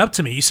bring that up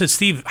to me. You said,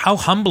 Steve, how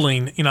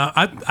humbling.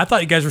 I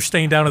thought you guys were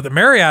staying down at the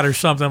Marriott or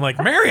something. I'm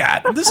like,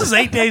 Marriott? This is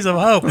 8 Days of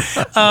Hope.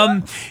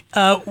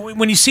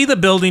 When you see the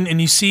building and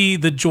you see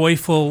the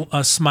joyful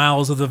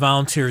smiles of the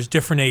volunteers,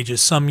 different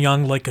ages, some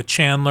young like a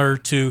Chandler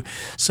to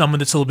someone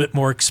that's a little bit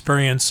more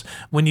experienced,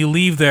 when you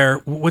leave there,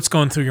 what's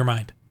going through your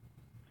mind?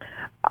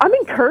 I'm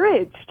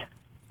encouraged.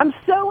 I'm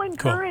so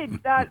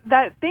encouraged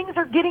that things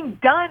are getting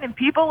done and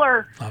people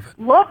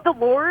love the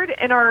Lord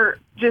and are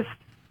just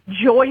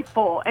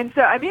joyful. And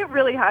so, it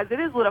really has. It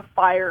has lit a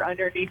fire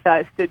underneath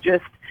us to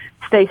just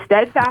stay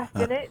steadfast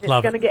in it. It's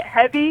going to get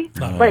heavy.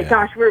 But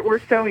gosh,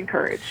 we're so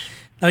encouraged.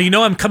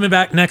 Now, I'm coming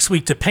back next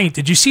week to paint.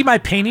 Did you see my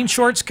painting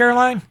shorts,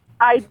 Caroline?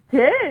 I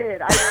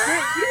did.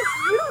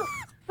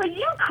 But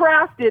you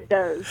crafted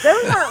those.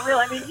 Those aren't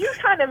real. You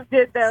kind of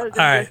did those.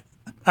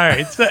 All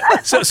right,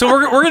 so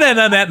we're going to end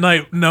on that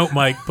note,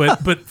 Mike.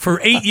 But for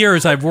 8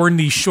 years, I've worn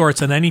these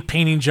shorts on any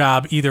painting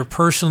job, either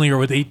personally or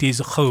with 8 Days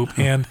of Hope.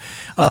 And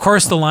of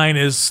course, the line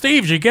is,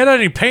 "Steve, did you get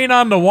any paint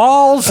on the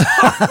walls?"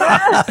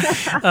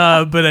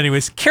 But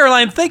anyways,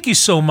 Caroline, thank you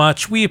so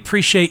much. We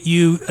appreciate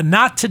you.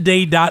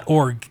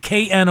 Nottoday.org,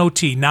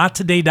 KNOT,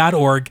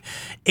 nottoday.org,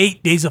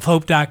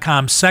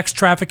 8daysofhope.com. Sex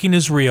trafficking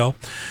is real.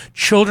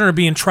 Children are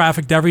being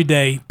trafficked every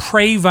day.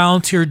 Pray,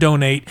 volunteer,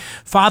 donate.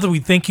 Father, we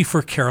thank you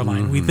for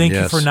Caroline. We thank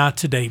you for Not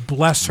Today.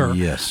 Bless her.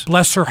 Yes.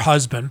 Bless her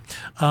husband.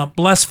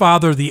 Bless,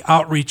 Father, the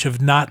outreach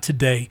of Not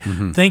Today.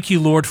 Thank you,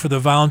 Lord, for the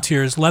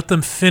volunteers. Let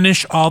them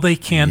finish all they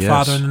can,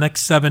 Father, in the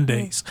next 7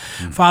 days.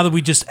 Father,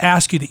 we just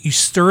ask you that you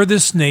stir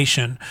this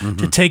nation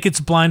to take its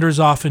blinders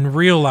off and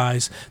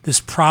realize this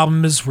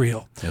problem is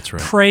real. That's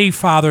right. Pray,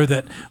 Father,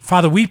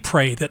 we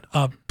pray that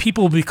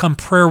people will become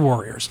prayer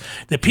warriors,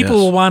 that people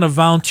will want to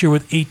volunteer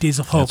with 8 Days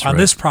of Hope on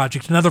this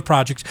project and other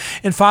projects.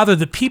 And Father,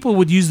 that people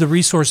would use the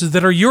resources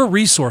that are your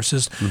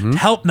resources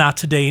to help Not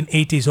Today and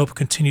 8 Days of Hope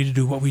continue to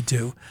do what we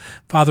do.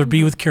 Father,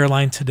 be with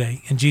Caroline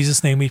today. In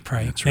Jesus' name we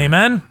pray. That's right.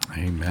 Amen?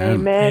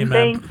 Amen.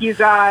 Thank you,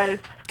 guys.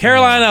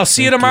 Caroline, I'll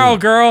see you tomorrow,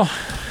 girl.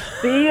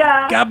 See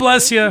ya. God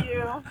bless Thank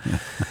you.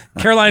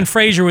 Caroline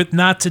Fraser with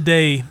Not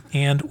Today,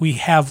 and we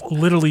have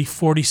literally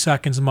 40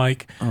 seconds,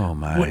 Mike. Oh,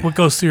 my. What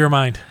goes through your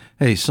mind?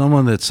 Hey,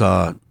 someone that's,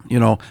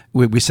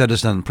 we said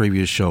this on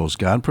previous shows.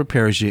 God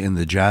prepares you in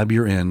the job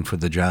you're in for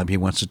the job he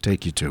wants to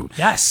take you to.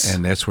 Yes.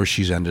 And that's where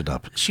she's ended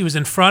up. She was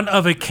in front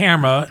of a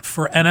camera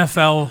for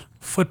NFL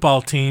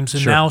football teams,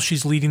 and now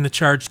she's leading the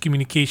charge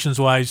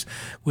communications-wise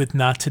with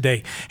Not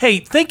Today. Hey,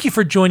 thank you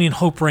for joining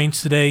Hope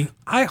Reigns today.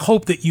 I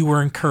hope that you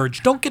were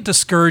encouraged. Don't get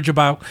discouraged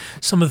about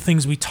some of the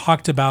things we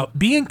talked about.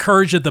 Be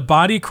encouraged that the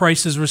body of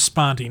Christ is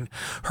responding.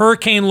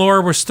 Hurricane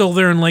Laura, we're still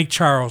there in Lake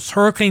Charles.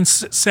 Hurricane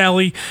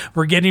Sally,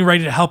 we're getting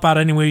ready to help out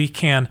any way we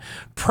can.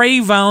 Pray,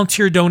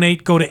 volunteer,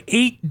 donate. Go to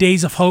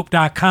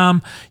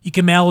 8daysofhope.com. You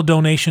can mail a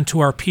donation to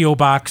our P.O.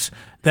 Box.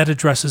 That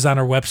address is on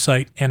our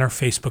website and our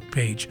Facebook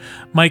page.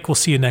 Mike, we'll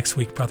see you next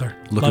week, brother.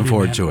 Looking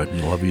forward to it.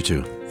 Love you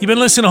too. You've been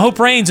listening to Hope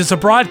Reigns. It's a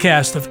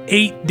broadcast of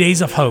 8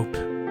 Days of Hope.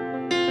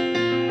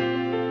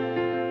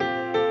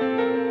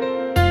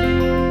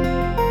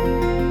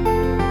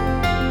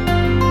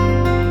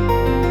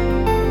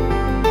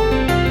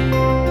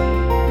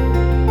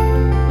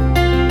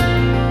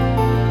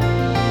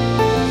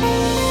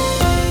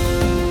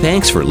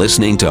 Thanks for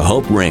listening to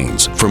Hope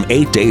Reigns from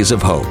 8 Days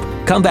of Hope.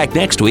 Come back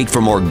next week for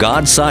more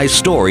God-sized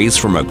stories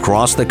from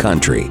across the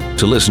country.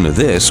 To listen to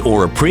this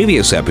or a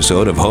previous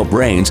episode of Hope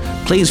Reigns,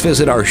 please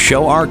visit our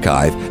show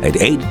archive at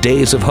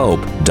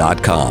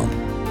 8daysofhope.com.